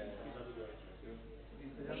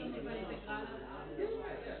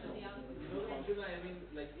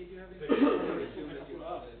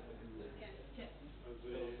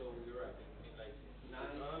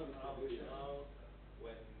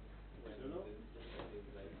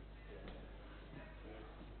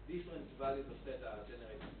different values of theta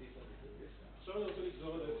generate different distributions. עכשיו אני רוצה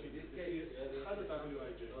לגזור את זה לפי אחד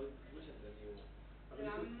ה-WIJ.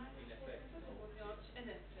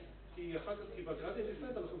 כי אחר כך, כי בגרדיאנט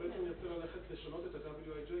דיסנט אנחנו בעצם נרצה ללכת לשנות את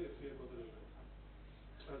ה-WIJ לפי הגודל הזה.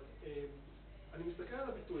 אז אני מסתכל על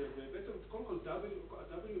הביטוי הזה, בעצם קודם כל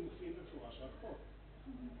ה-W מופיעים במפורש רק פה.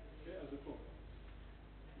 אז זה פה.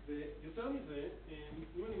 ויותר מזה,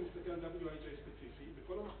 אם אני מסתכל על WIJ ספציפי,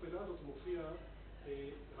 בכל המכפלה הזאת מופיע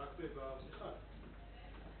רק באיבר אחד.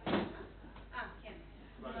 כן.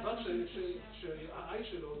 והאיבר שה-I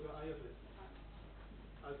שלו זה ה-I הזה.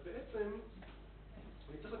 אז בעצם,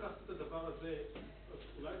 אני צריך לקחת את הדבר הזה, אז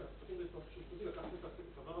אולי תפתים זה פשוט פשוט לקחת את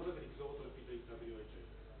הדבר הזה ולגזור אותו לפי WIJ.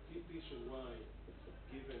 P של Y,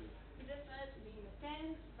 given. זה אומרת,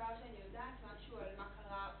 בהינתן כבר שאני יודעת משהו על מה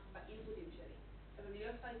קרה באינפוטים שלי. אז אני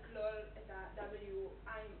לא צריכה לכלול את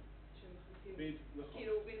ה-WI שמחליפים. נכון.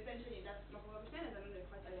 כאילו, בהינתן שאני יודעת מה קורה בשניהם, אז אני לא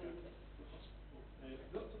יכולה להתעלם מזה.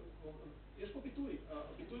 יש פה ביטוי.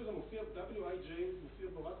 הביטוי הזה מופיע, WIJ מופיע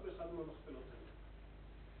בו רק באחד מהמכפלות האלה.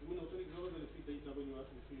 אם אני רוצה לגזור את זה לפי WIJ,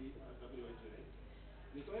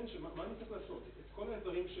 אני טוען שמה אני צריך לעשות? את כל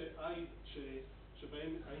האיברים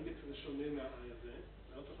שבהם האינדקס הזה שונה מה-I הזה,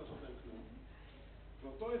 אני לא צריך לעשות להם כלום.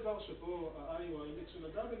 ואותו איבר שבו ה-I הוא האינדקס של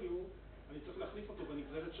ה-W, אני צריך להחליף אותו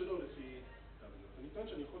בנגזרת שלו לפי W. אז אני טוען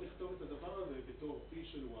שאני יכול לכתוב את הדבר הזה בתור P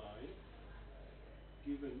של Y,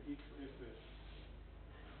 given x0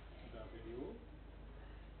 W,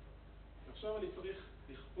 ועכשיו אני צריך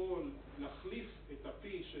להחליף את ה-P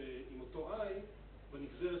עם אותו I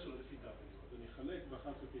בנגזרת שלו לפי W. אז אני אחלק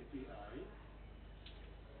באחת חלקי PI,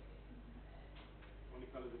 בוא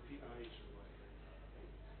נקרא לזה PI של Y.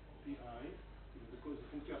 PI, כאילו זה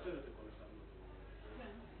פונקציה אחרת לכל אחד מאותו.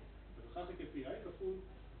 אז אחת חלקי PI כפול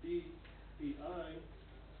DPI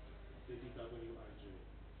ל-DWIJ,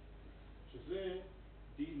 שזה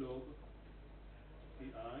D log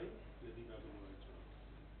PI ל-DWIJ.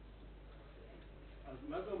 אז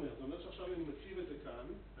מה זה אומר? זה אומר שעכשיו אני מציב את זה כאן,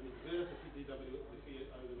 אני מגזרת לפי DWIJ,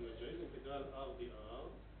 זה אינטגרל RDR,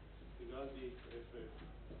 אינטגרל DX0,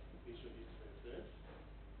 P של X0,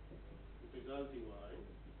 אינטגרל DY,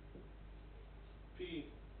 P,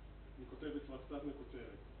 אני כותב בצורה קצת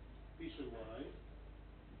מקוצרת, P של Y,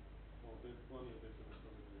 פה אני יודע קצת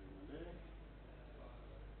לכתוב את זה מלא.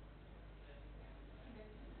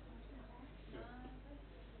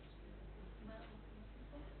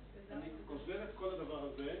 אני גוזר את כל הדבר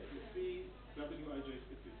הזה לפי WIJ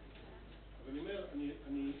ספציפי. אז אני אומר,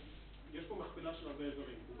 יש פה מכפלה של הרבה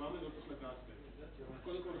איברים, רובם אני לא צריך לגעת בהם.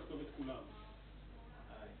 קודם כל לכתוב את כולם.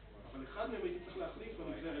 אבל אחד מהם הייתי צריך להחליף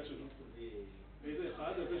בנגזרת שלו. איזה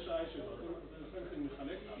אחד? אז זה שה-I שלו. לכן אני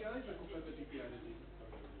מחלק PI וכופף את PI לדין.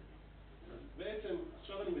 אז בעצם,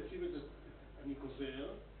 עכשיו אני מציב את זה, אני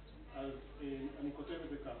גוזר, אז אני כותב את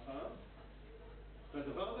זה ככה.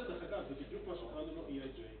 והדבר הזה, דרך אגב, זה בדיוק מה שקראנו לו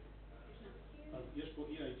EIJ. אז יש פה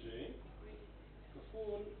EIJ,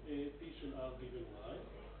 כפול P של R given Y,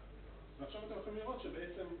 ועכשיו אתם יכולים לראות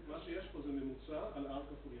שבעצם מה שיש פה זה ממוצע על R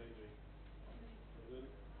כפול EIJ. זה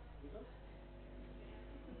וזהו.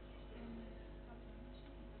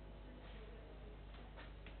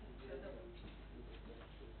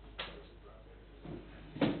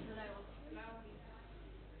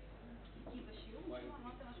 כי בשיעור משום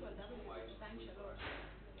אמרת משהו על W2-3.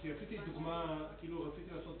 כי רציתי דוגמה, כאילו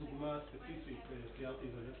רציתי לעשות דוגמה ספציפית, ציירתי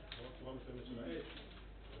את זה בצורה מסוימת של העץ.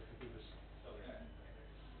 רציתי זה.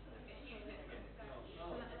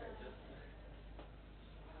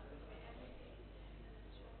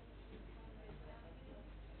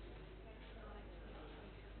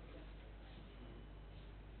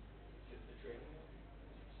 The training,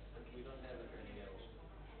 but we don't have a training error.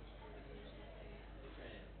 The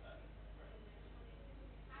training, right.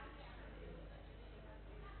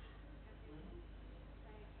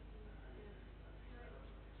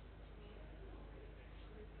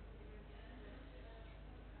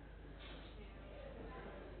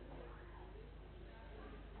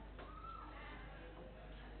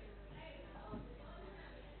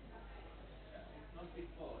 Not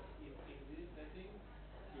before. In this setting,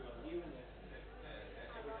 you are given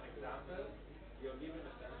an example. You are given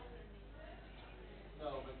a sample. No,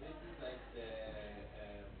 but this is like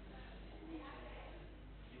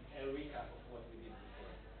a recap of what we did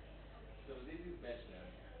before. So this is batch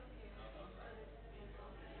learning, not online.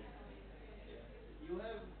 Yeah. You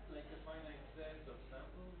have like a finite set of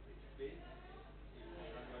samples. It fits.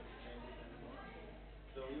 You're not going to change it anymore.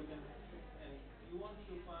 So you can, and you want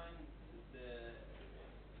to find the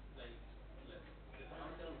the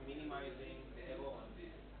parameter of minimizing the error on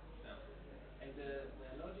this sample. And the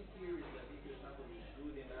logic here is that if your sample is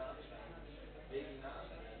good enough and big enough,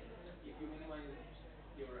 and then if you minimize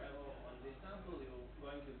your error on this sample, you're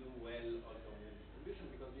going to do well also in the distribution,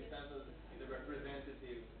 because this sample is a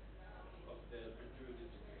representative of the true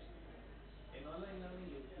distribution. In online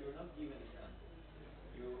learning, you're not given a sample.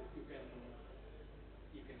 You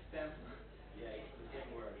can sample. Yeah, it's the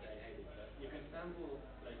same word. I hate it. But you can sample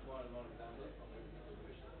like more and more examples from the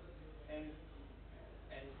distribution,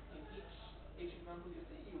 and And in each example you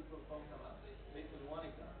see, you perform some updates based on one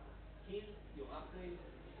example. Here, your update,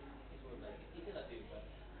 it was like iterative, but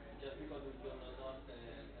just because we could not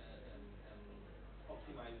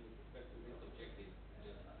optimize with respect to this objective in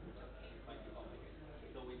general, because it might be complicated.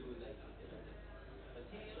 So we do it like iterative. But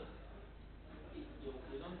here,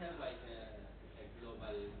 you don't have like a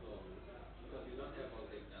global goal because you don't have all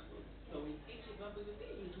the examples. So in each example you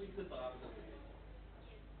see, you tweak the parameters a bit,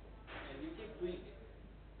 and you keep doing it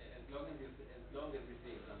as long as you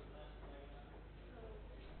see examples. So,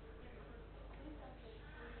 yeah, because this update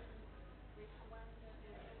with one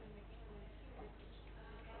learning again and here with each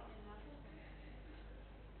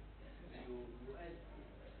add another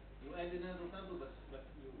sample. You add another sample, but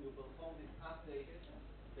you perform this update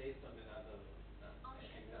based on another Only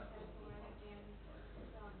at the example. sample and again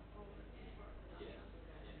done over before Yeah,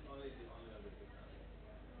 production. only on this example.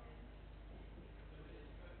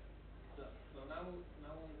 So now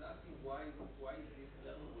is asking why this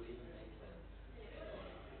level will even make sense at all.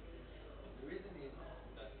 And the reason is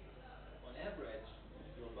that on average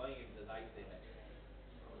you're going in the right direction.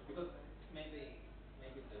 Because maybe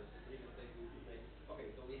the previous stage you say, okay,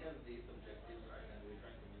 so we have these objectives, right, and we're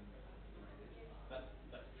trying to minimize it.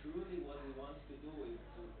 But truly what we want to do is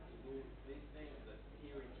to do these things that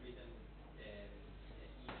here it's written EG,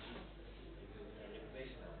 which is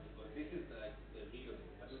generalizational, because this is like the real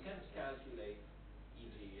thing. But we can't calculate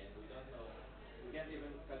EG, and we don't know, we can't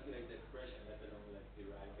even calculate the expression, let alone like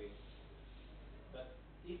derive it. But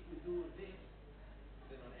if we do this,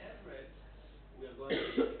 then on average, we are going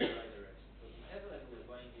in the right direction. So on average, we are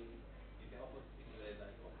going in the opposite direction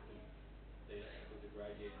to the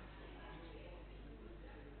gradient of EG.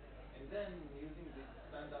 And then using this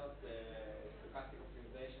standard stochastic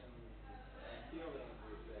optimization theorem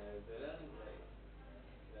with the learning rate,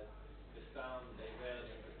 that the sum diverge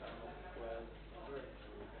and the sum of the squares converge,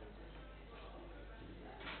 and we can.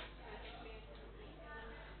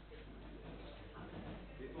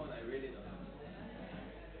 This one I really don't know.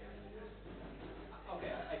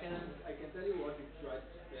 Okay, I can tell you what it tries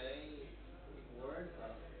to say in words,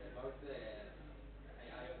 but about the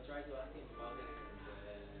I tried to ask him about it in the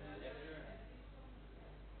lecture, and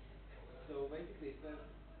so basically it says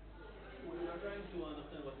we are trying to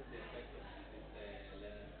understand what is the effect of this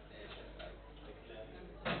test type, like learning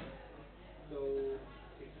rate. So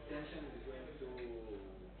it's a tension between two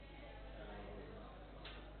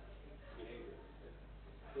behaviors.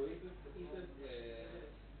 So if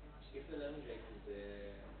the learning rate is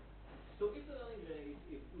so if the learning rate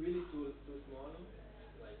is really too small,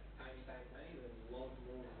 like tiny, then you won't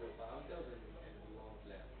move your parameters and you won't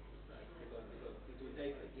learn, right? Because it will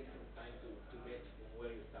take like infinite time to get from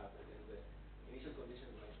where you started, and the initial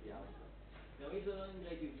conditions might be outcome. Now, if the learning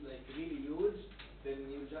rate is like really huge, then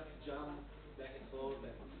you just jump back and forth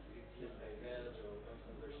and it will diverge or not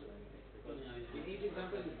converge to anything. Because in each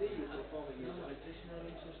example you see, you perform a huge update.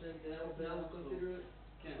 Now consider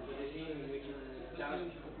כן, the regime in which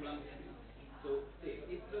סוציו שכולם מסכימים. so see,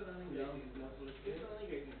 if the learning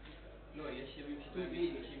rate is לא, יש ימים too שבהם big,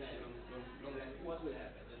 אנשים שלא then מסכימים. what will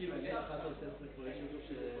happen? Then כאילו, you אני start אחת something, עושה and פרויקט you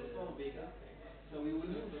perform big update. So we will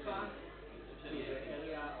move fast to the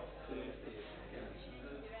area of investigation. כן,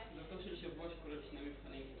 זה טוב של שבוע שכולל שני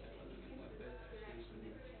מבחנים, שאתה יכול באמת לבזבז שני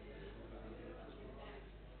מבחנים.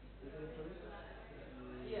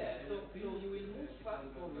 Yeah, so you will move fast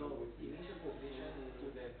from your initial position to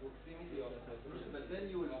the proximity of the solution, but then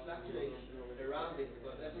you will fluctuate around it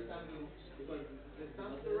because every time because the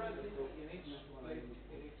sum theoretic in each place,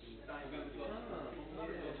 in each time, you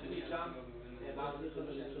jump about the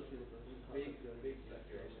solution, big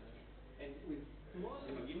fluctuation. And with small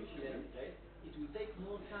learning rate, it will take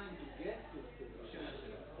more time to get to the solution,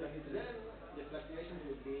 but then the fluctuations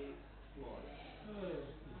will be small.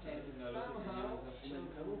 And somehow this should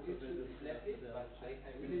reflect it, but I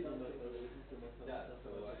really don't think it does, so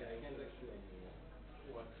I can't explain you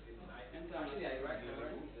what this is. Actually, I write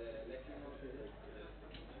the lecture notes, like the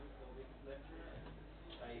conclusion for this lecture, and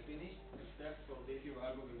I finished except for this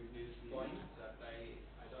point that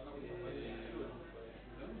I don't know if somebody understood, but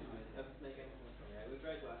it doesn't make any sense for me. I will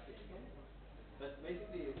try to ask it again. But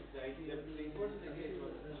basically, the important idea is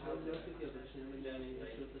how the learning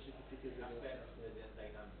rate affects the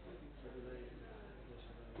dynamics.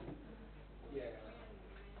 Yeah.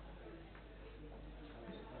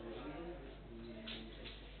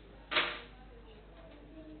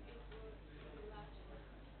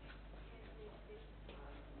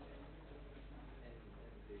 And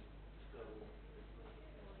this.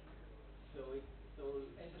 So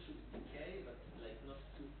eta should decay, but like not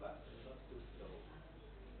too fast and not too slow.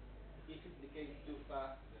 If it decays too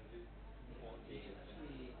fast, then this won't be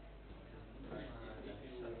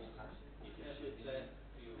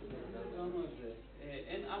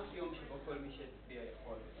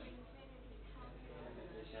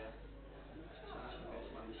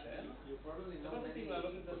probably not הבנתי many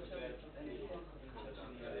להעלות את זה inputs, עכשיו, but אני anything אשמח that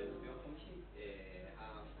שאני I'm אעלה את זה ביום חמישי.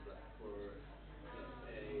 for let's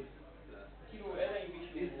say plus כאילו, אלא אם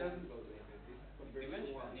מישהו this doesn't go to infinity, this converts מתכוון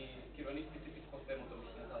to 1. אני ספציפית חוסם אותו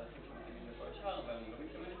משני תאריכים שמתאימים לכל השאר, ואני לא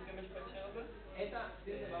מתכוון להשתמש בהקשר הזה. Eta,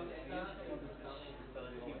 think about אני eta, יש לי עוד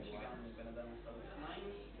תאריכים שגם בן אדם מספר 2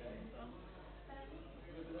 באמצע,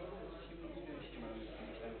 ובדרך כלל אנשים לא מתגמשים על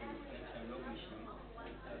המבחנים שלהם, כי המבחנים שלהם לא גמישים.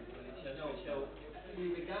 אז no, so we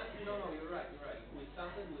began, no, you're right. We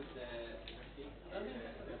started with the fixed ואז אני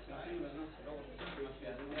מסתכל שאפילו בן אדם שלא רוצה משהו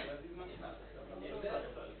יעזור לי להזיז משהו, אבל לא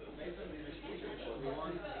צעדת על זה. based on this feature, we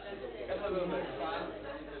want ככה זה עובד. fast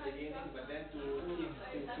in the beginning, but then to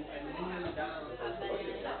anneal down. So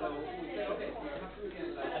we say, okay, perhaps we can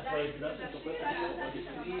like אז כבר הקדשנו את הפרק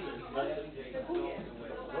decrease the along the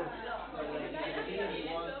way. So in the beginning, we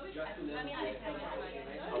want just to learn the estimation,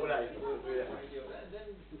 אולי. and then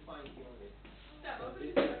to fine tune it. טוב, באופן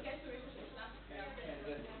מתבקש שמישהו שישלח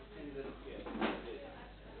And the scale.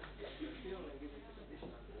 You feel and give it a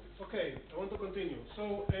conditional. Okay, I want to continue. So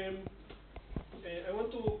I want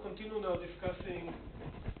to continue now discussing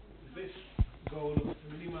this goal of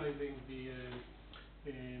minimizing the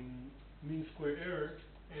mean square error.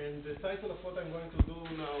 And the title of what I'm going to do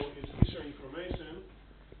now is Fisher information.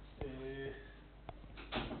 Here.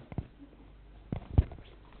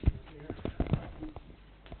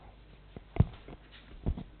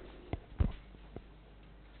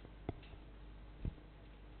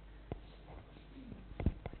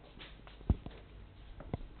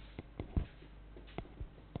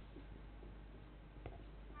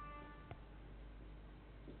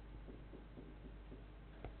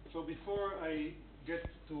 So before I get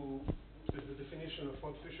to the definition of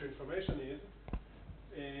what Fisher information is,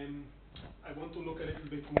 I want to look a little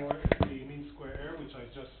bit more at the mean square error, which I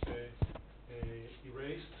just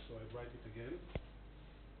erased, so I write it again.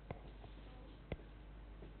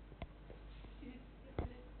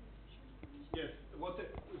 Yes,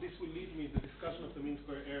 this will lead me, the discussion of the mean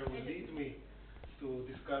square error will lead me to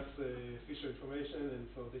discuss Fisher information, and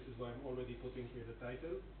so this is why I'm already putting here the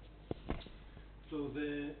title. So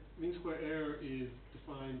the mean square error is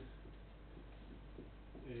defined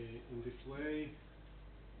in this way.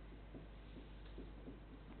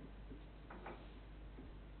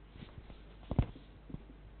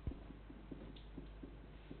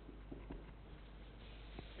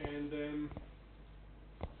 And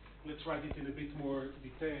let's write it in a bit more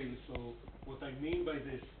detail. So what I mean by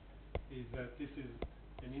this is that this is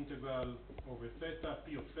an integral over theta,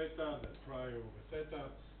 p of theta, that's prior over theta,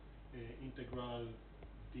 integral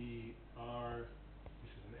dr,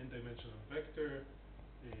 this is an n-dimensional vector,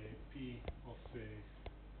 p of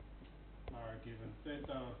r given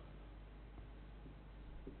theta,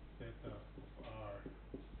 theta of r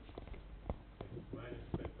minus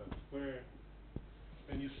theta squared.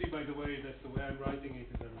 And you see, by the way, that the way I'm writing it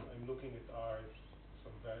is I'm looking at r as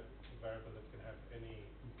some variable that can have any,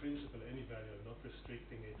 in principle, any value. I'm not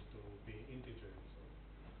restricting it to being integer, so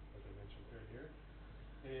as I mentioned earlier.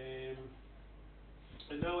 And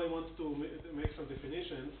now I want to make some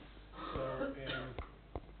definitions. So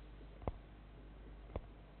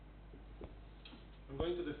I'm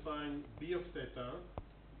going to define b of theta,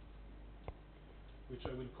 which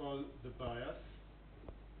I will call the bias.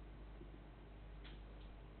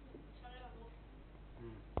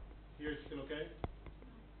 Here it's still okay?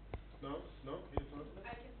 No? No? Here it's not?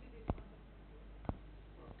 I can see this one.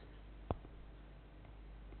 Okay.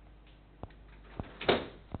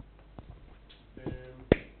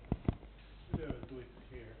 Maybe I will do it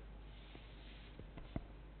here.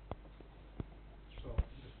 So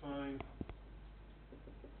define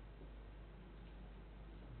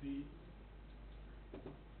b of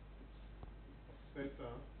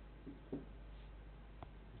theta,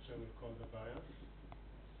 which I will call the bias.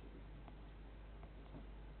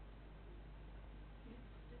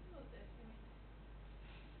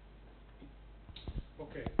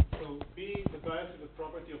 Okay, so b, the bias is a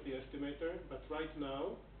property of the estimator, but right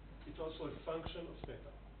now it's also a function of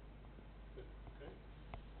theta. Okay?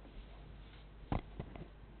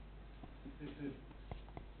 This is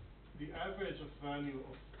the average of value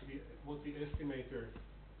of what the estimator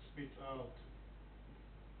spits out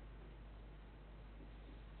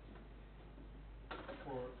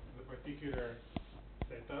for the particular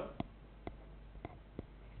theta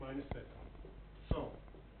minus theta. So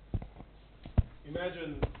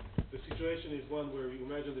imagine the situation is one where you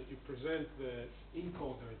imagine that you present the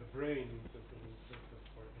encoder, the brain,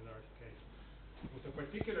 in our case, with a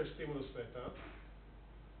particular stimulus theta.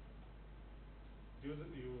 You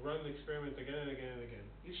run the experiment again and again and again.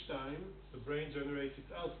 Each time, the brain generates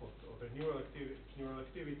its output, or the neural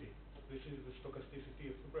activity, This is the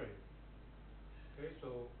stochasticity of the brain. Okay,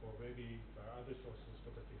 so, or maybe there are other sources of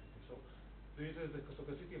stochasticity. So this is the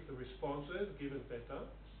stochasticity of the responses given theta.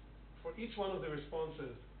 For each one of the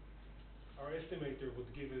responses, our estimator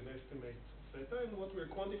would give an estimate of theta, and what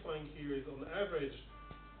we're quantifying here is on average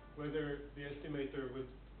whether the estimator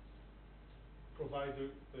would provide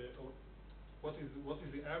or what is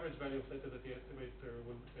the average value of theta that the estimator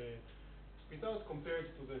will spit out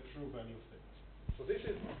compared to the true value of theta. So this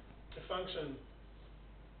is a function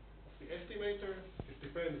of the estimator. It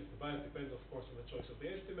depends, the bias depends of course on the choice of the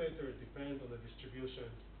estimator. It depends on the distribution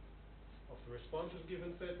of the responses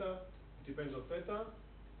given theta. It depends on theta.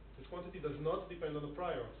 This quantity does not depend on the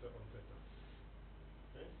prior on theta.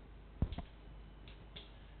 Okay?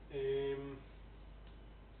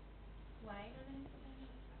 Why doesn't it depend on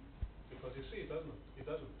the price? Because you see, it doesn't. It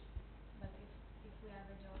doesn't. But if we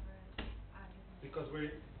average over R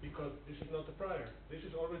given Because this is not the prior. This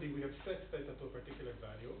is already, we have set theta to a particular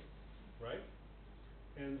value, right?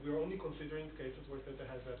 And we're only considering cases where theta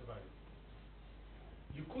has that value.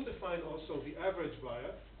 You could define also the average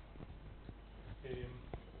bias.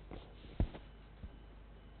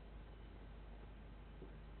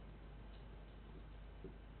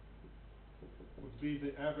 Would be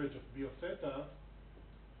the average of B of theta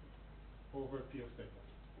over P of theta.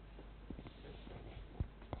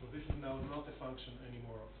 So this is now not a function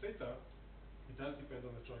anymore of theta. It does depend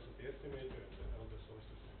on the choice of the estimator and the other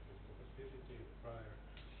sources of the stochasticity, the prior.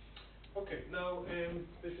 Okay, now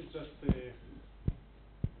this is just a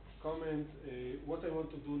comment. What I want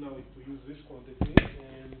to do now is to use this quantity,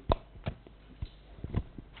 and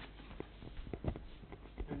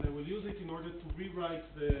I will use it in order to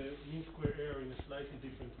rewrite the mean square error in a slightly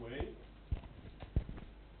different way.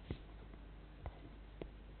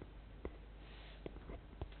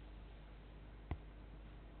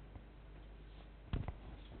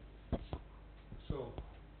 So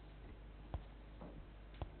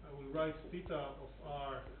I will write theta of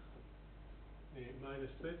R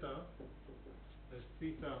minus theta as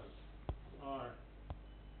theta R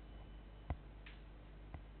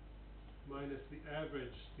minus the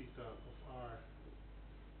average theta of R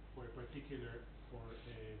for a particular for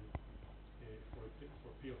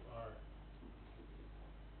P of R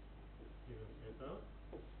given theta,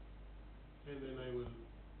 and then I will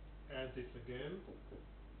add this again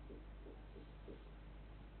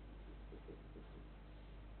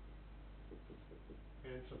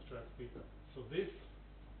and subtract theta. So this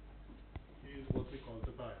is what we call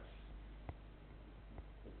the bias.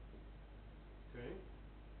 Okay?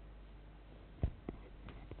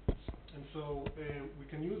 And so we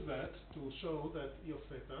can use that to show that E of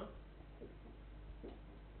theta,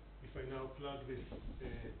 if I now plug this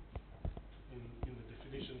in the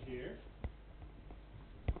definition here,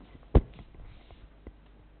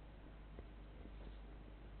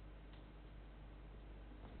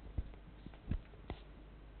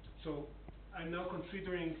 so I'm now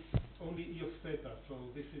considering only E of theta. So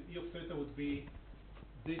this is E of theta would be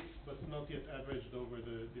this, but not yet averaged over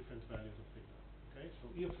the different values of theta. Okay, so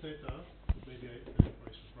E of theta, maybe I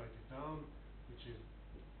should write it down, which is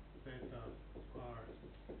theta of R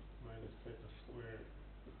minus theta squared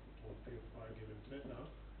over P of R given theta.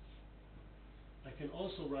 I can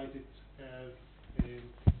also write it as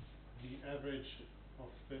the average of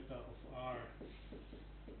theta of R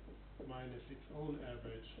minus its own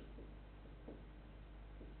average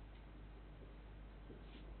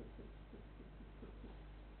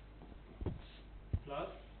plus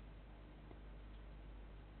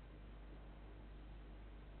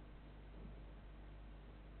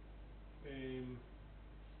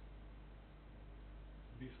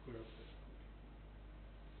B square of theta.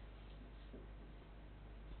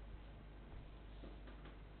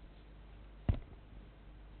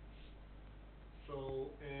 So,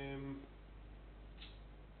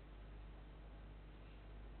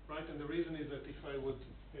 right, and the reason is that if I would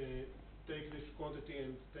take this quantity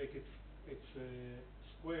and take its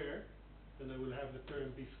square, then I will have the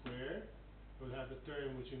term B squared. I will have the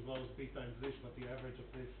term which involves B times this, but the average of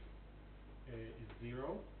this is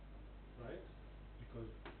 0, right?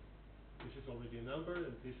 Because this is already a number,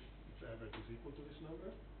 and its average is equal to this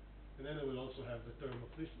number. And then I will also have the term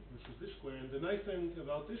of this, which is this square. And the nice thing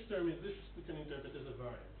about this term is this we can interpret as a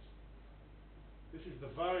variance. This is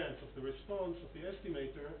the variance of the response of the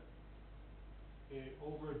estimator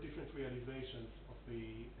over different realizations of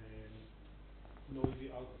the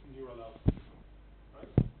noisy neural output.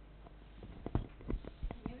 Right?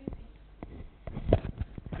 Can you repeat?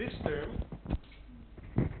 This term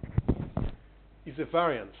is a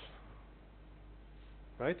variance.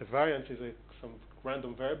 Right? A variance is some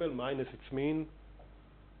random variable minus its mean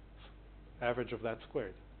average of that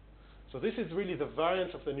squared. So this is really the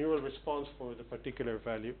variance of the neural response for the particular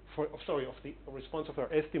value, of the response of our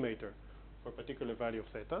estimator for a particular value of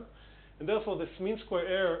theta. And therefore, this mean square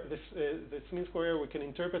error, this mean square error, we can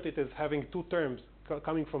interpret it as having two terms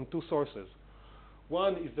coming from two sources.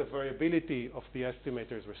 One is the variability of the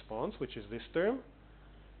estimator's response, which is this term,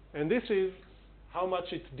 and this is how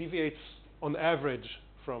much it deviates on average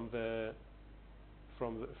from the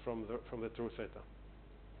true theta.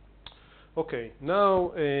 Okay,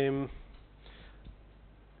 now an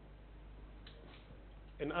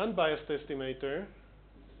unbiased estimator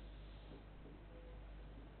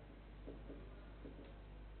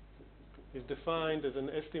is defined as an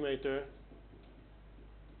estimator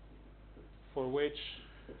for which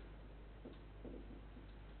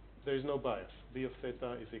there is no bias. B of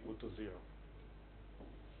theta is equal to 0.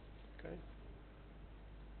 Okay.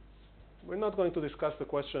 We're not going to discuss the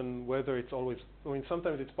question whether it's always,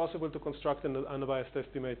 sometimes it's possible to construct an unbiased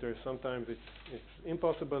estimator, sometimes it's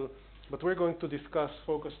impossible, but we're going to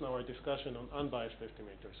focus now our discussion on unbiased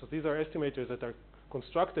estimators. So these are estimators that are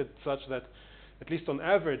constructed such that, at least on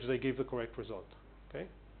average, they give the correct result. Okay?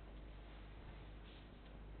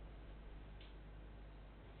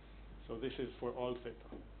 So this is for all theta.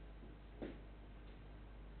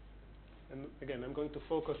 And again, I'm going to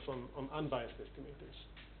focus on unbiased estimators.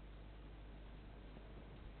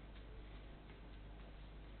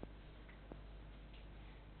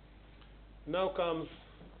 Now comes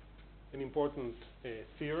an important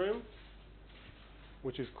theorem,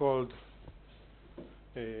 which is called,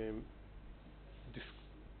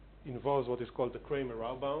 involves what is called the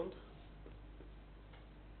Kramer-Rao bound.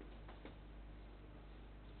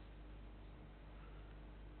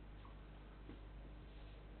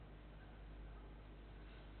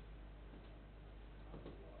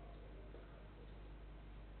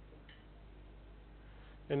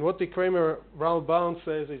 And what the Kramer-Rao bound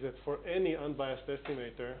says is that for any unbiased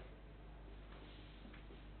estimator,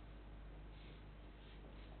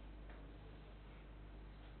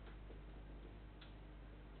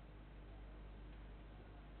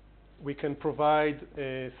 we can provide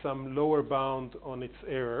some lower bound on its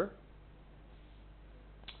error.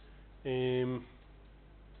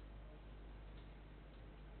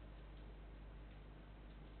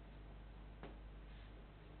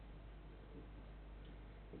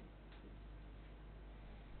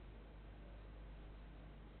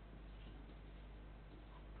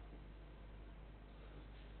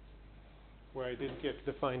 Where I didn't yet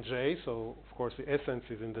define J, so of course the essence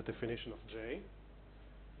is in the definition of J.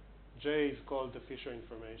 J is called the Fisher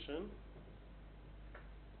information.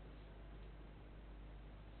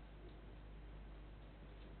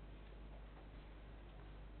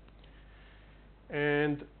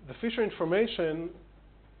 And the Fisher information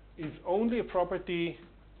is only a property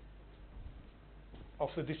of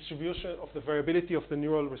the distribution of the variability of the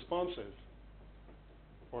neural responses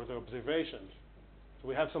or the observations. So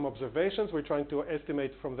we have some observations, we're trying to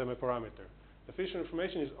estimate from them a parameter. The Fisher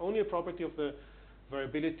information is only a property of the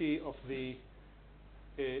variability of the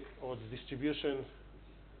or the distribution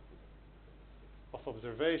of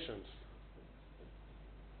observations,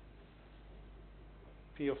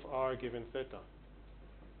 P of R given theta.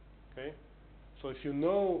 Okay? So if you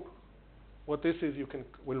know what this is,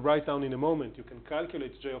 we'll write down in a moment. You can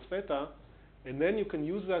calculate J of theta, and then you can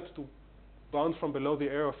use that to bound from below the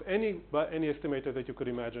error of any estimator that you could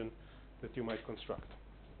imagine that you might construct.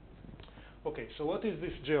 Okay, so what is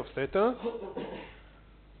this J of theta?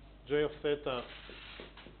 J of theta,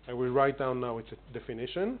 I will write down now its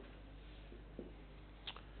definition.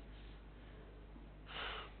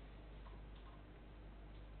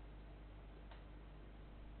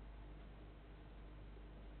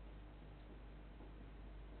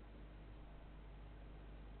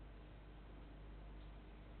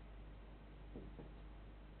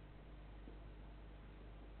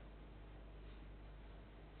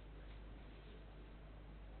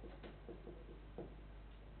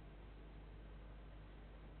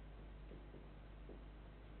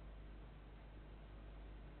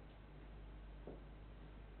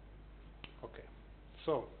 Okay,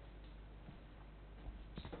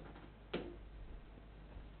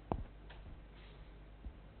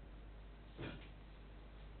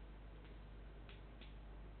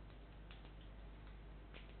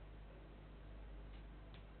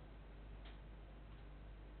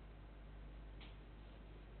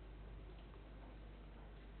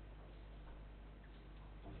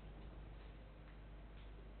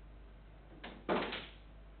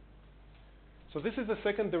 so this is the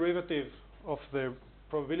second derivative of the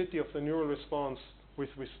probability of the neural response with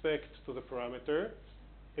respect to the parameter.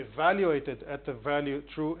 evaluated at the value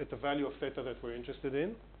at the value of theta that we're interested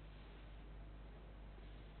in.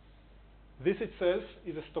 This itself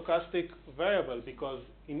is a stochastic variable because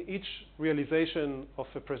in each realization of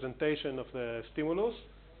a presentation of the stimulus,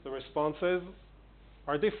 the responses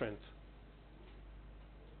are different.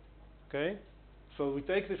 Okay? So we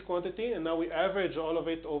take this quantity and now we average all of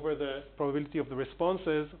it over the probability of the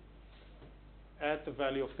responses at the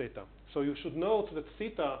value of theta. So you should note that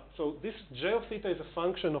theta, so this j of theta is a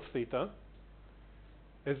function of theta.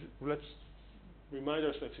 Let's remind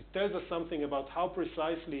ourselves, it tells us something about how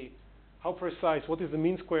precise, what is the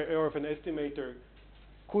mean square error of an estimator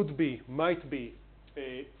could be, might be,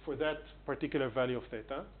 for that particular value of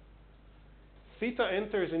theta. Theta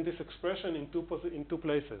enters in this expression in two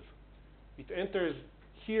places. It enters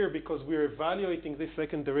here because we're evaluating this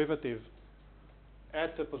second derivative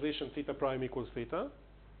at the position theta prime equals theta.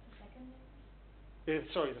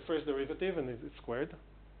 Sorry, the first derivative, and it's squared.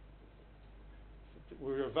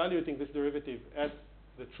 We're evaluating this derivative at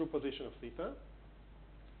the true position of theta,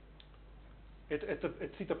 at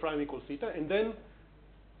theta prime equals theta, and then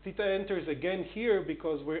theta enters again here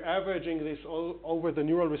because we're averaging this all over the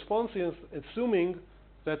neural responses, assuming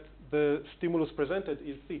that the stimulus presented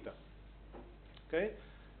is theta. Okay?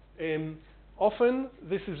 Often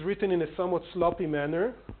this is written in a somewhat sloppy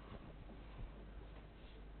manner.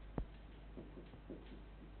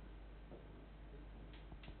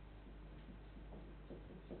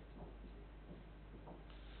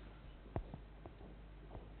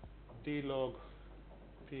 D log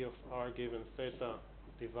P of R given theta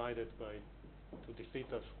divided by 2d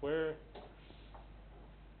theta square,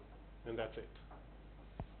 and that's it.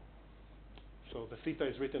 So the theta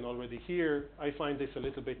is written already here. I find this a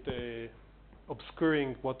little bit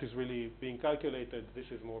obscuring what is really being calculated. This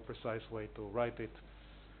is a more precise way to write it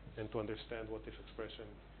and to understand what this expression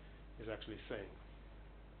is actually saying.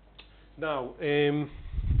 Now,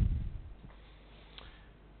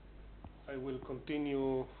 I will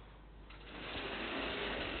continue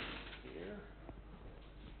here.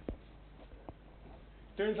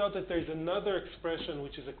 Turns out that there's another expression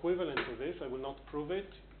which is equivalent to this. I will not prove it.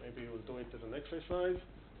 Maybe we'll do it as an exercise.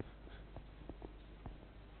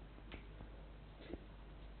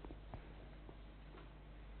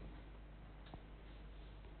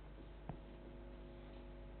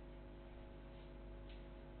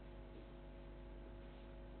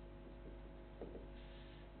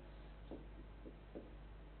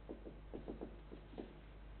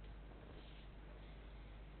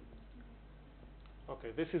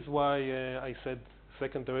 Okay, this is why I said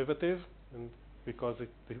second derivative, and because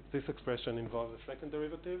this expression involves a second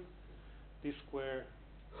derivative. D square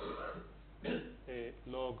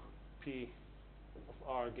log P of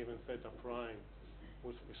R given theta prime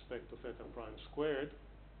with respect to theta prime squared,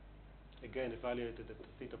 again evaluated at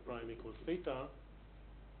theta prime equals theta,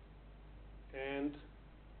 and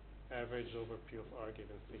average over P of R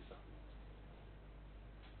given theta.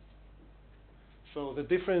 So the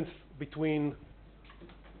difference between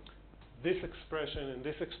this expression and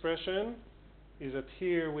this expression is that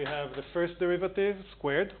here we have the first derivative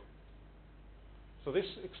squared. So this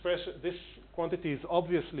expression, this quantity is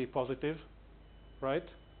obviously positive, right?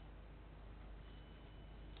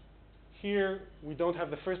 Here we don't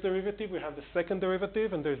have the first derivative, we have the second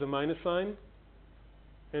derivative, and there's a minus sign.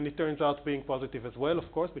 And it turns out being positive as well,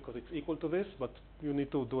 of course, because it's equal to this, but you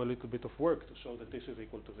need to do a little bit of work to show that this is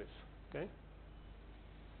equal to this, okay?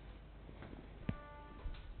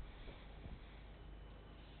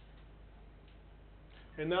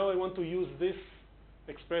 And now I want to use this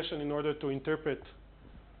expression in order to interpret,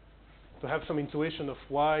 to have some intuition of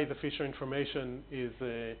why the Fisher information is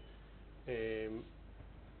an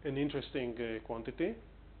interesting quantity,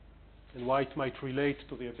 and why it might relate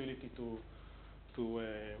to the ability to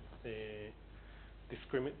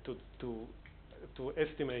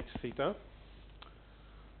estimate theta.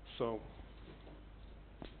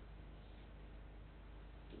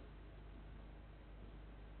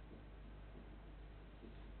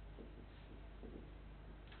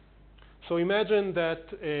 So imagine that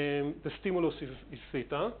the stimulus is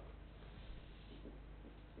theta.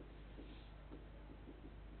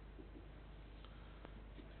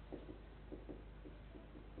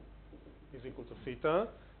 Is equal to theta.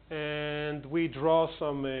 And we draw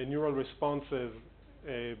some neural responses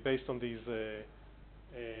based on these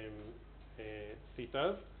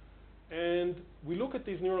thetas. And we look at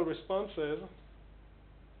these neural responses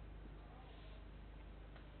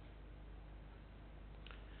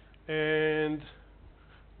and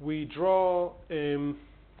we draw P,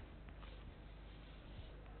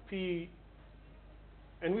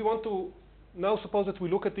 and we want to now suppose that we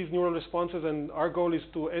look at these neural responses and our goal is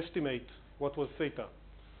to estimate what was theta.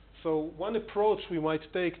 So one approach we might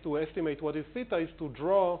take to estimate what is theta is to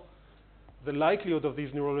draw the likelihood of these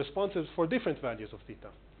neural responses for different values of theta.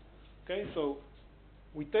 Okay, so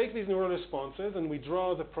we take these neural responses and we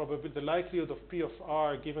draw the likelihood of P of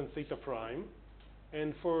R given theta prime.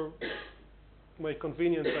 And for my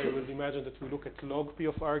convenience, I will imagine that we look at log P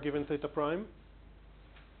of R given theta prime.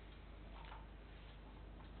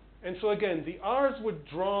 And so again, the R's were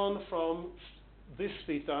drawn from this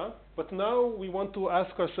theta, but now we want to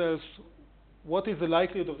ask ourselves, what is the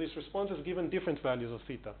likelihood of these responses given different values of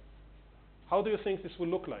theta? How do you think this will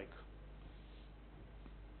look like?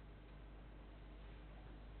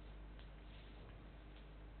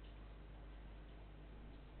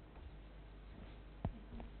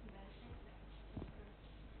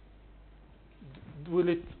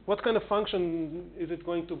 What kind of function is it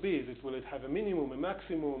going to be? Will it have a minimum, a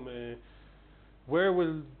maximum? Where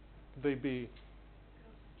will they be?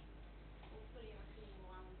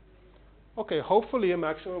 Okay, hopefully a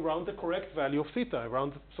maximum around the correct value of theta.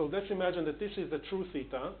 So let's imagine that this is the true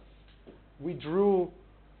theta. We drew,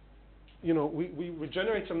 we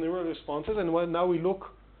generate some neural responses, and now we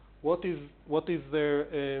look what is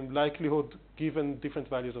their likelihood given different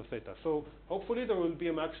values of theta. So hopefully there will be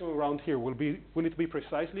a maximum around here. Will it be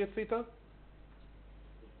precisely at theta?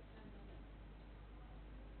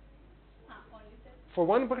 For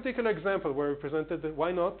one particular example where we presented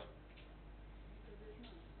why not?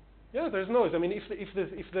 Yeah, there's noise. I mean,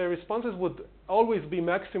 if the responses would always be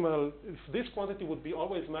maximal, if this quantity would be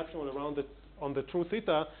always maximal around on the true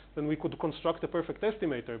theta, then we could construct a perfect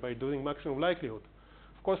estimator by doing maximum likelihood.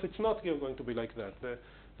 Of course, it's not going to be like that.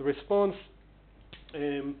 The response,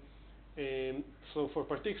 so for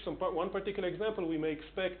one particular example, we may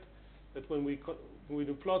expect that when we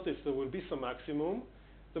do plot this, there will be some maximum.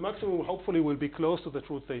 The maximum hopefully will be close to the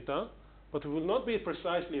true theta, but it will not be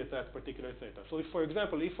precisely at that particular theta. So if, for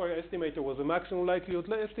example, if our estimator was a maximum likelihood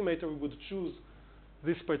estimator, we would choose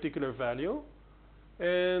this particular value.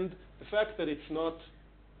 And the fact that it's not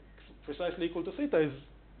precisely equal to theta is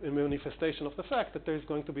a manifestation of the fact that there is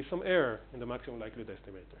going to be some error in the maximum likelihood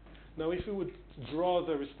estimator. Now, if we would draw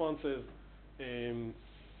the responses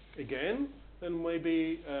again, then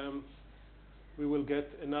maybe we will get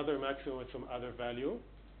another maximum at some other value.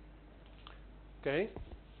 Okay.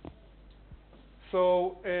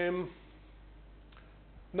 So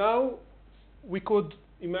now we could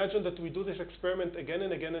imagine that we do this experiment again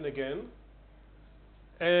and again and again,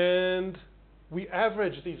 and we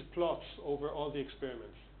average these plots over all the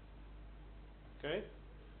experiments. Okay?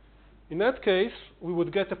 In that case, we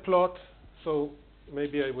would get a plot. So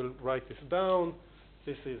maybe I will write this down.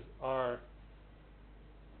 This is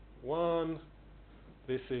R1.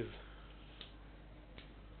 This is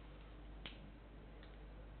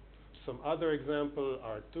some other example,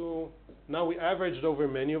 R2. Now we averaged over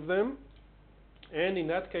many of them. And in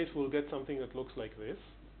that case, we'll get something that looks like this.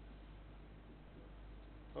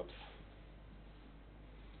 Oops.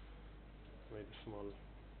 Made a small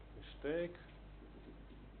mistake.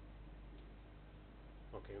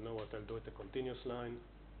 Okay, you know what? I'll do it a continuous line.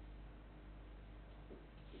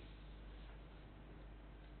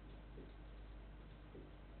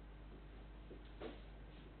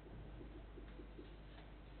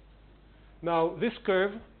 Now, this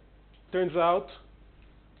curve turns out,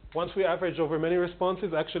 once we average over many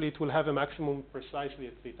responses, actually it will have a maximum precisely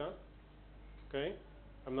at theta. Okay?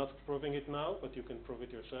 I'm not proving it now, but you can prove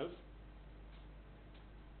it yourself.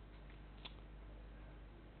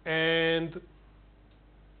 And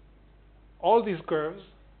all these curves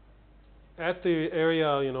at the area,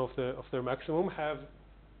 of their maximum have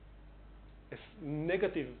a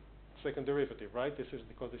negative second derivative, right? This is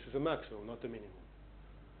because this is a maximum, not a minimum.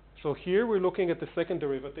 So here we're looking at the second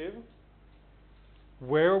derivative.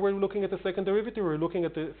 Where we're looking at the second derivative, we're looking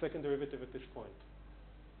at the second derivative at this point.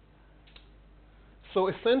 So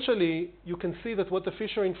essentially, you can see that what the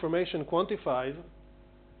Fisher information quantifies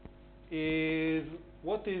is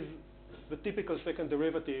what is the typical second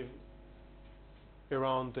derivative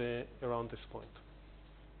around this point.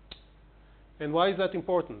 And why is that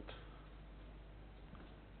important?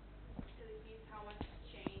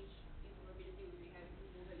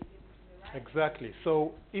 Exactly.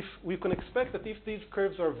 So if we can expect that if these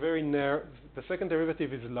curves are very narrow, the second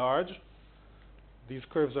derivative is large, these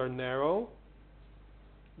curves are narrow,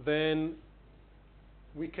 then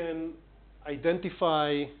we can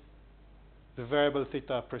identify the variable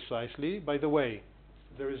theta precisely. By the way,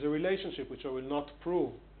 there is a relationship which I will not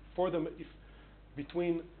prove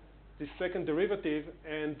between the second derivative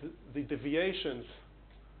and the deviations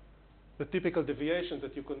the typical deviation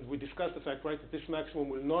that we discussed the fact, right, that this maximum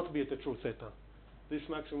will not be at the true theta. This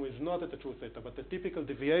maximum is not at the true theta, but the typical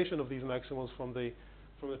deviation of these maximums from the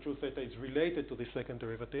true theta is related to the second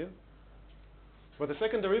derivative. But the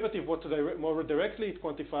second derivative, what more directly it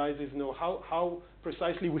quantifies is how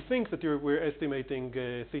precisely we think that we're estimating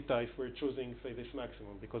theta if we're choosing, say, this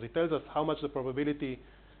maximum, because it tells us how much the probability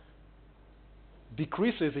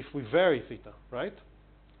decreases if we vary theta, right?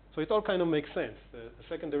 So it all kind of makes sense. The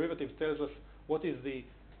second derivative tells us what is the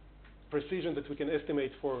precision that we can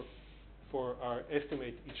estimate for our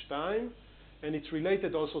estimate each time, and it's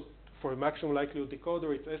related also for a maximum likelihood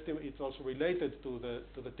decoder. It's also related to the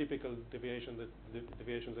typical deviations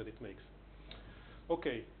that it makes.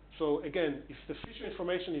 Okay, so again, if the Fisher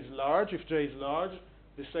information is large, if J is large,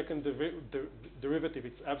 the second derivative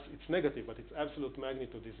it's negative, but its absolute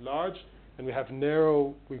magnitude is large, and we have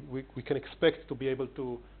narrow. We can expect to be able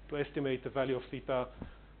to estimate the value of theta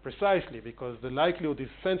precisely, because the likelihood is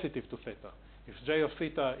sensitive to theta. If J of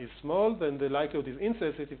theta is small, then the likelihood is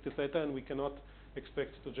insensitive to theta, and we cannot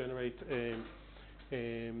expect to generate a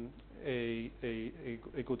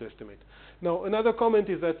good estimate. Now, another comment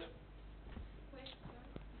is that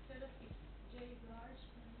Instead of if J is large,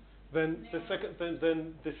 then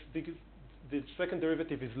the second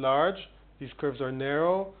derivative is large. These curves are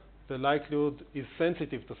narrow. The likelihood is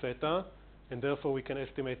sensitive to theta, and therefore we can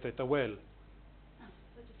estimate theta well.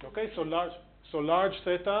 Okay, so large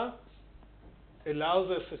theta allows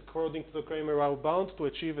us, according to the Kramer-Rao bound, to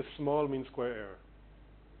achieve a small mean square error.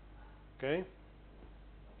 Okay.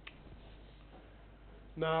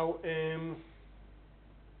 Now, I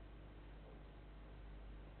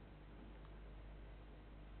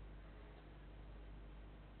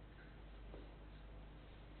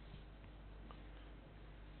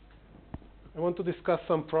want to discuss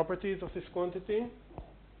some properties of this quantity.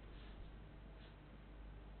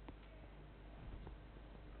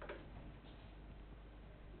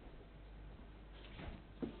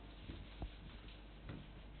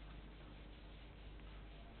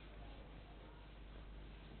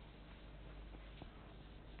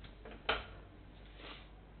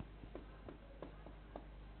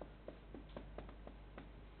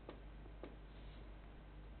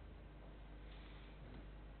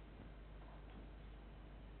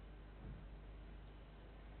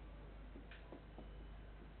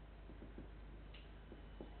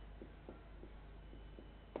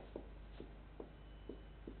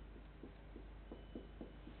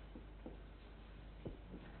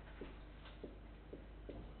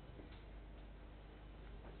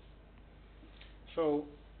 So,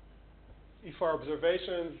 if our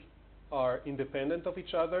observations are independent of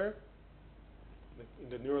each other, in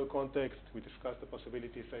the neural context, we discussed the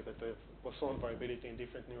possibility, say, that the Poisson variability in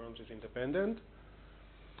different neurons is independent,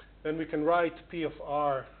 then we can write P of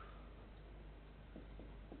R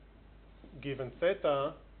given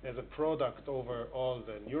theta as a product over all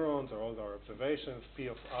the neurons or all our observations, P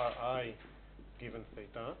of Ri given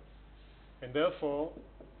theta. And therefore,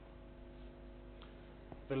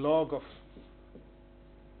 the log of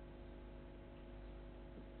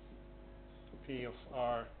P of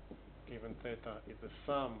R given theta is the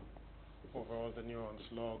sum over all the neurons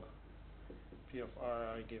log P of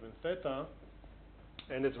Ri given theta.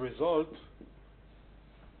 And as a result,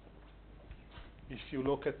 if you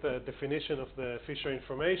look at the definition of the Fisher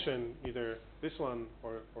information, either this one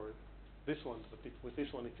or this one, but with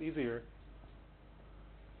this one it's easier,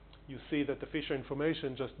 you see that the Fisher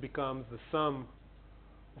information just becomes the sum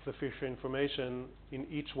of the Fisher information in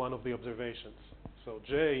each one of the observations. So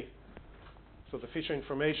so the Fisher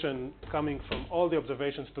information coming from all the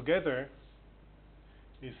observations together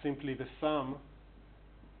is simply the sum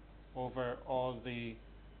over all the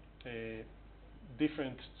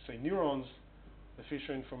different, say, neurons. The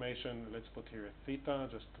Fisher information, let's put here a theta,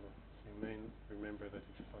 just to remember that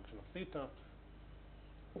it's a function of theta,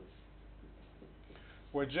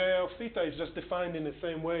 where J of theta is just defined in the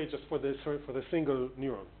same way just for the single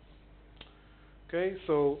neuron. Okay,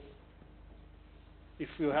 so if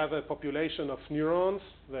you have a population of neurons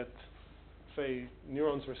that, say,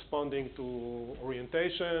 neurons responding to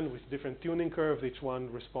orientation with different tuning curves, each one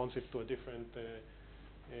responsive to a different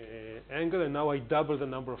angle, and now I double the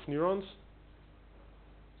number of neurons,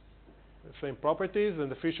 the same properties, and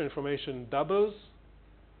the Fisher information doubles.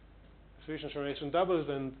 The Fisher information doubles,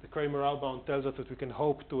 and the Kramer-Rao bound tells us that we can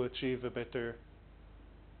hope to achieve a better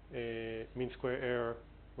mean square error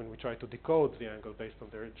when we try to decode the angle based on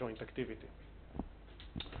their joint activity.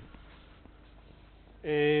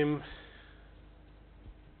 This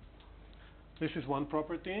is one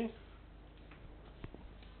property.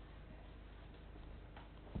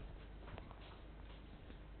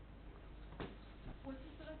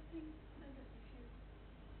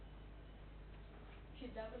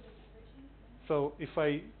 So if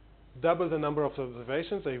I double the number of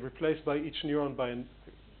observations, I replace by each neuron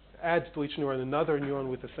add to each neuron another neuron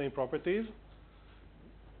with the same properties.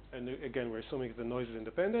 And again, we're assuming the noise is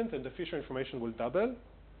independent, and the Fisher information will double.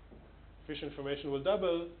 Fisher information will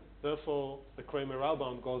double, therefore the Kramer-Rao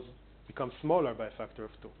bound becomes smaller by a factor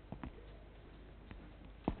of 2.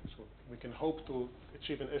 So we can hope to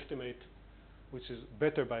achieve an estimate which is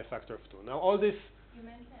better by a factor of 2. Now all this... You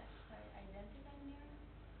meant that, sorry, identical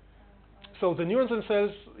neurons? So the neurons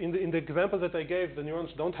themselves, in the example that I gave, the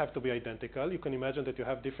neurons don't have to be identical. You can imagine that you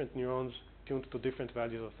have different neurons tuned to different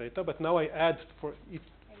values of theta, but now I add for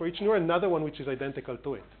each neuron another one which is identical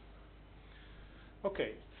to it.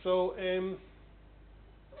 Okay, so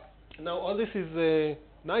now all this is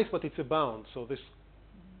nice, but it's a bound. So this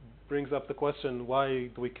brings up the question, why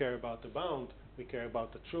do we care about the bound? We care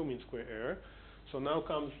about the true mean square error. So now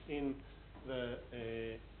comes in the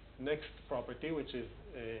next property, which is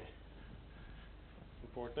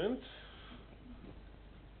important.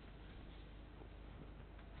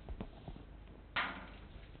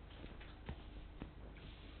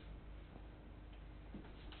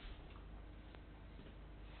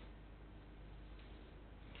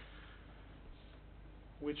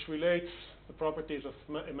 Which relates the properties of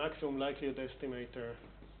a maximum likelihood estimator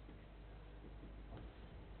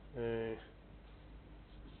to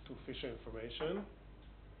Fisher information.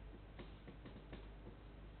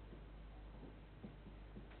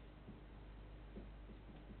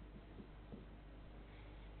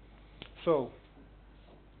 So,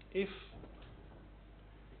 if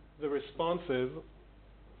the responses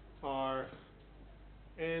are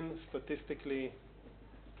n statistically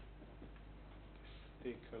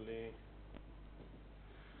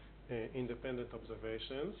independent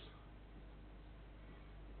observations,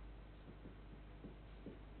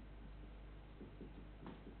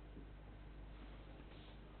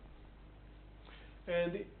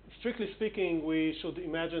 and strictly speaking, we should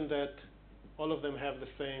imagine that all of them have the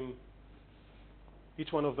same,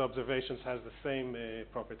 each one of the observations has the same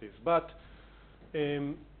properties. But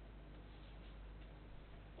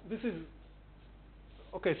this is,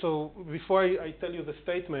 okay, so before I tell you the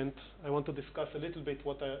statement, I want to discuss a little bit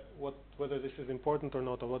whether this is important or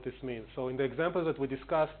not, or what this means. So in the example that we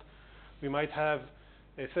discussed, we might have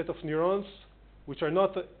a set of neurons which are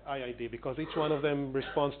not IID because each one of them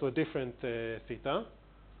responds to a different theta.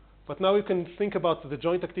 But now we can think about the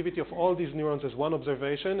joint activity of all these neurons as one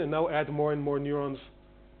observation and now add more and more neurons.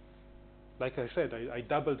 Like I said, I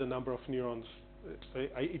doubled the number of neurons.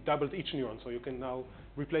 I doubled each neuron, so you can now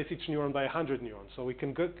replace each neuron by 100 neurons. So we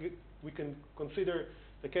can consider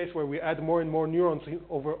the case where we add more and more neurons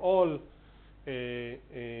over all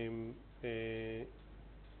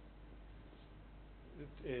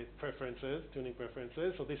preferences, tuning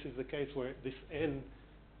preferences. So this is the case where this n,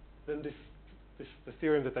 then the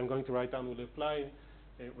theorem that I'm going to write down will apply.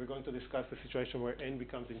 We're going to discuss the situation where n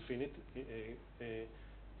becomes infinite.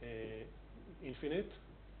 Infinite.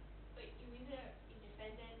 But you mean they're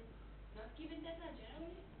independent, not given theta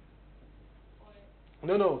generally?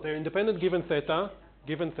 Or No, they're independent given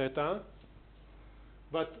theta.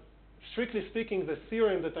 But strictly speaking, the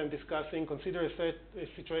theorem that I'm discussing considers a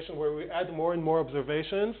situation where we add more and more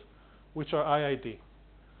observations which are IID.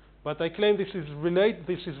 But I claim this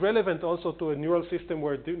is relevant also to a neural system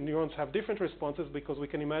where neurons have different responses, because we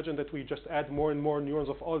can imagine that we just add more and more neurons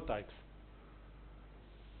of all types.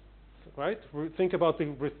 Right? Think about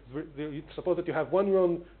suppose that you have one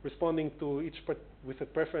neuron responding to each with a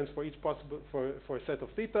preference for each possible for a set of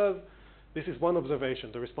thetas. This is one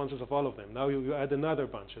observation, the responses of all of them. Now you add another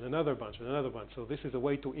bunch and another bunch and another bunch. So this is a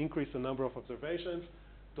way to increase the number of observations,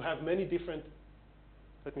 to have many different.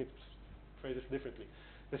 Let me phrase this differently.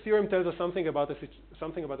 The theorem tells us something about a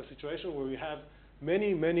situation where we have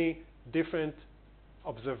many different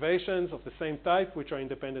observations of the same type which are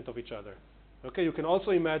independent of each other. Okay, you can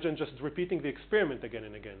also imagine just repeating the experiment again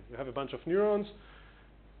and again. You have a bunch of neurons,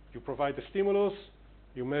 you provide the stimulus,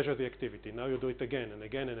 you measure the activity. Now you do it again and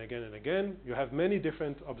again and again and again. You have many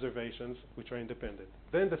different observations which are independent.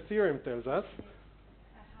 Then the theorem tells us.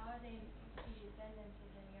 How are they independent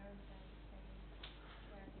if the neurons are the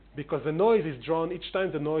same? Because the noise is drawn, each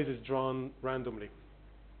time the noise is drawn randomly.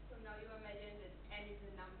 so now you imagine that n is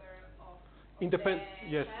the number of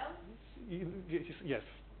Yes. cells? Yes.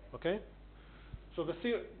 Okay. So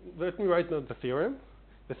let me write down the theorem.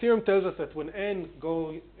 The theorem tells us that when n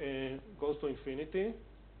goes to infinity,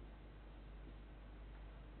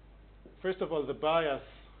 first of all, the bias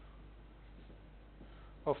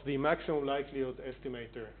of the maximum likelihood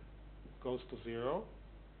estimator goes to 0.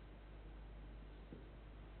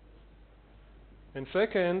 And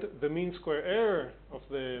second, the mean square error of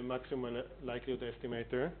the maximum likelihood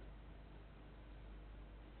estimator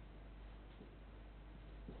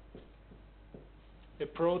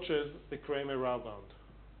approaches the Kramer-Rao bound.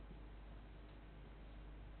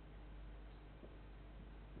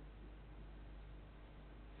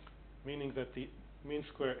 Meaning that the mean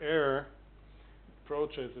square error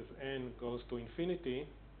approaches as n goes to infinity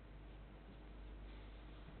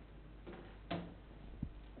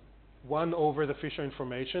 1 over the Fisher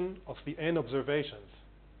information of the n observations.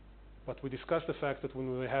 But we discussed the fact that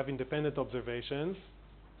when we have independent observations,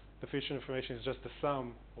 the Fisher information is just the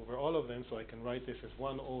sum over all of them, so I can write this as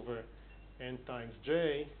 1 over n times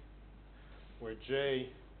j, where j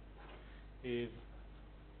is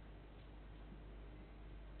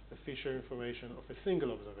the Fisher information of a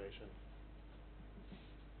single observation.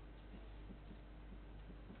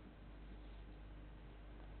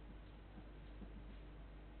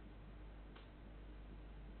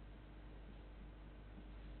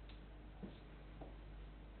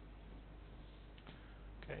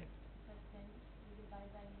 Okay. But then you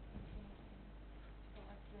divide by infinity. So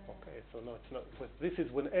what's the... Okay, so no, it's not. But this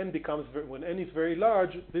is when n becomes when n is very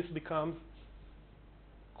large, this becomes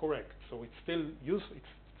correct. So it's still useful.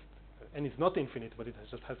 N is not infinite, but it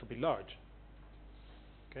just has to be large.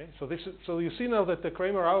 Okay, so you see now that the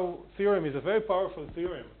Kramer-Rao theorem is a very powerful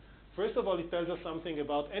theorem. First of all, it tells us something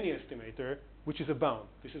about any estimator, which is a bound.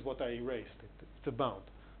 This is what I erased. It's a bound.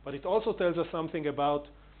 But it also tells us something about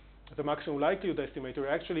the maximum likelihood estimator.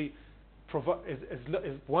 Actually,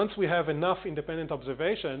 once we have enough independent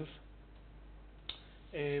observations,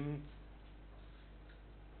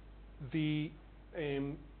 the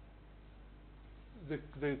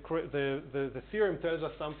theorem tells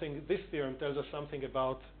us something. This theorem tells us something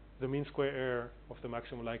about the mean square error of the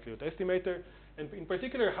maximum likelihood estimator, and in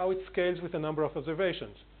particular how it scales with the number of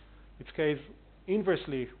observations. It scales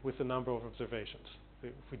inversely with the number of observations.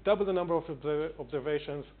 If we double the number of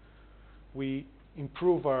observations, we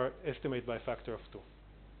improve our estimate by a factor of 2.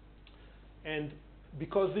 And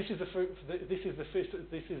because this is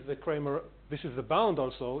the bound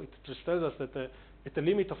also, it just tells us that at the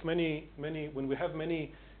limit of many, when we have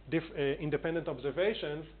many independent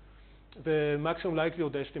observations, the maximum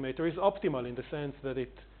likelihood estimator is optimal in the sense that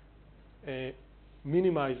it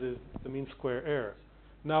minimizes the mean square error.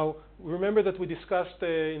 Now, remember that we discussed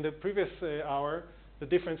in the previous hour the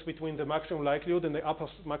difference between the maximum likelihood and the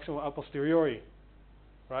maximum a posteriori,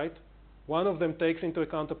 right? One of them takes into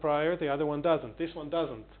account the prior, the other one doesn't. This one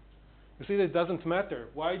doesn't. You see that it doesn't matter.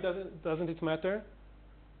 Why doesn't it matter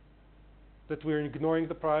that we're ignoring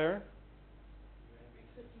the prior?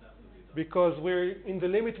 Because we're in the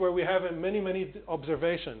limit where we have many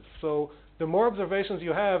observations. So the more observations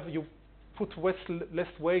you have, you put less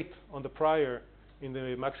weight on the prior in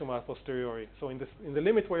the maximum a posteriori. So in the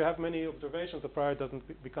limit where you have many observations, the prior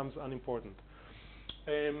becomes unimportant.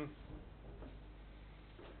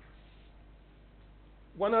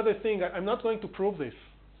 One other thing, I'm not going to prove this.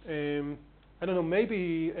 I don't know,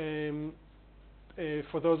 maybe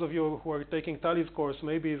for those of you who are taking Tali's course,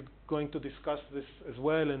 maybe he's going to discuss this as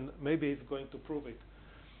well, and maybe he's going to prove it.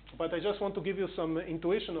 But I just want to give you some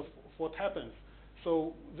intuition of what happens.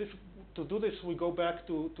 So to do this, we go back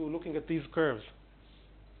to looking at these curves.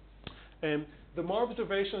 The more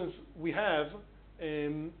observations we have,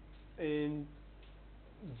 in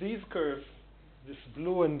these curves, this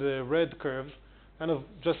blue and red curves, kind of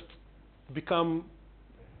just become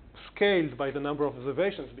scaled by the number of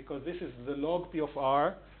observations, because this is the log P of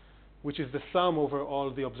R, which is the sum over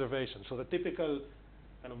all the observations. So the typical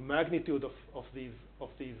kind of magnitude of these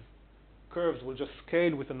curves will just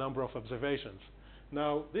scale with the number of observations.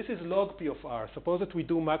 Now, this is log P of R. Suppose that we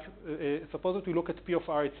look at P of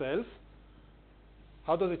R itself.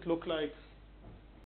 How does it look like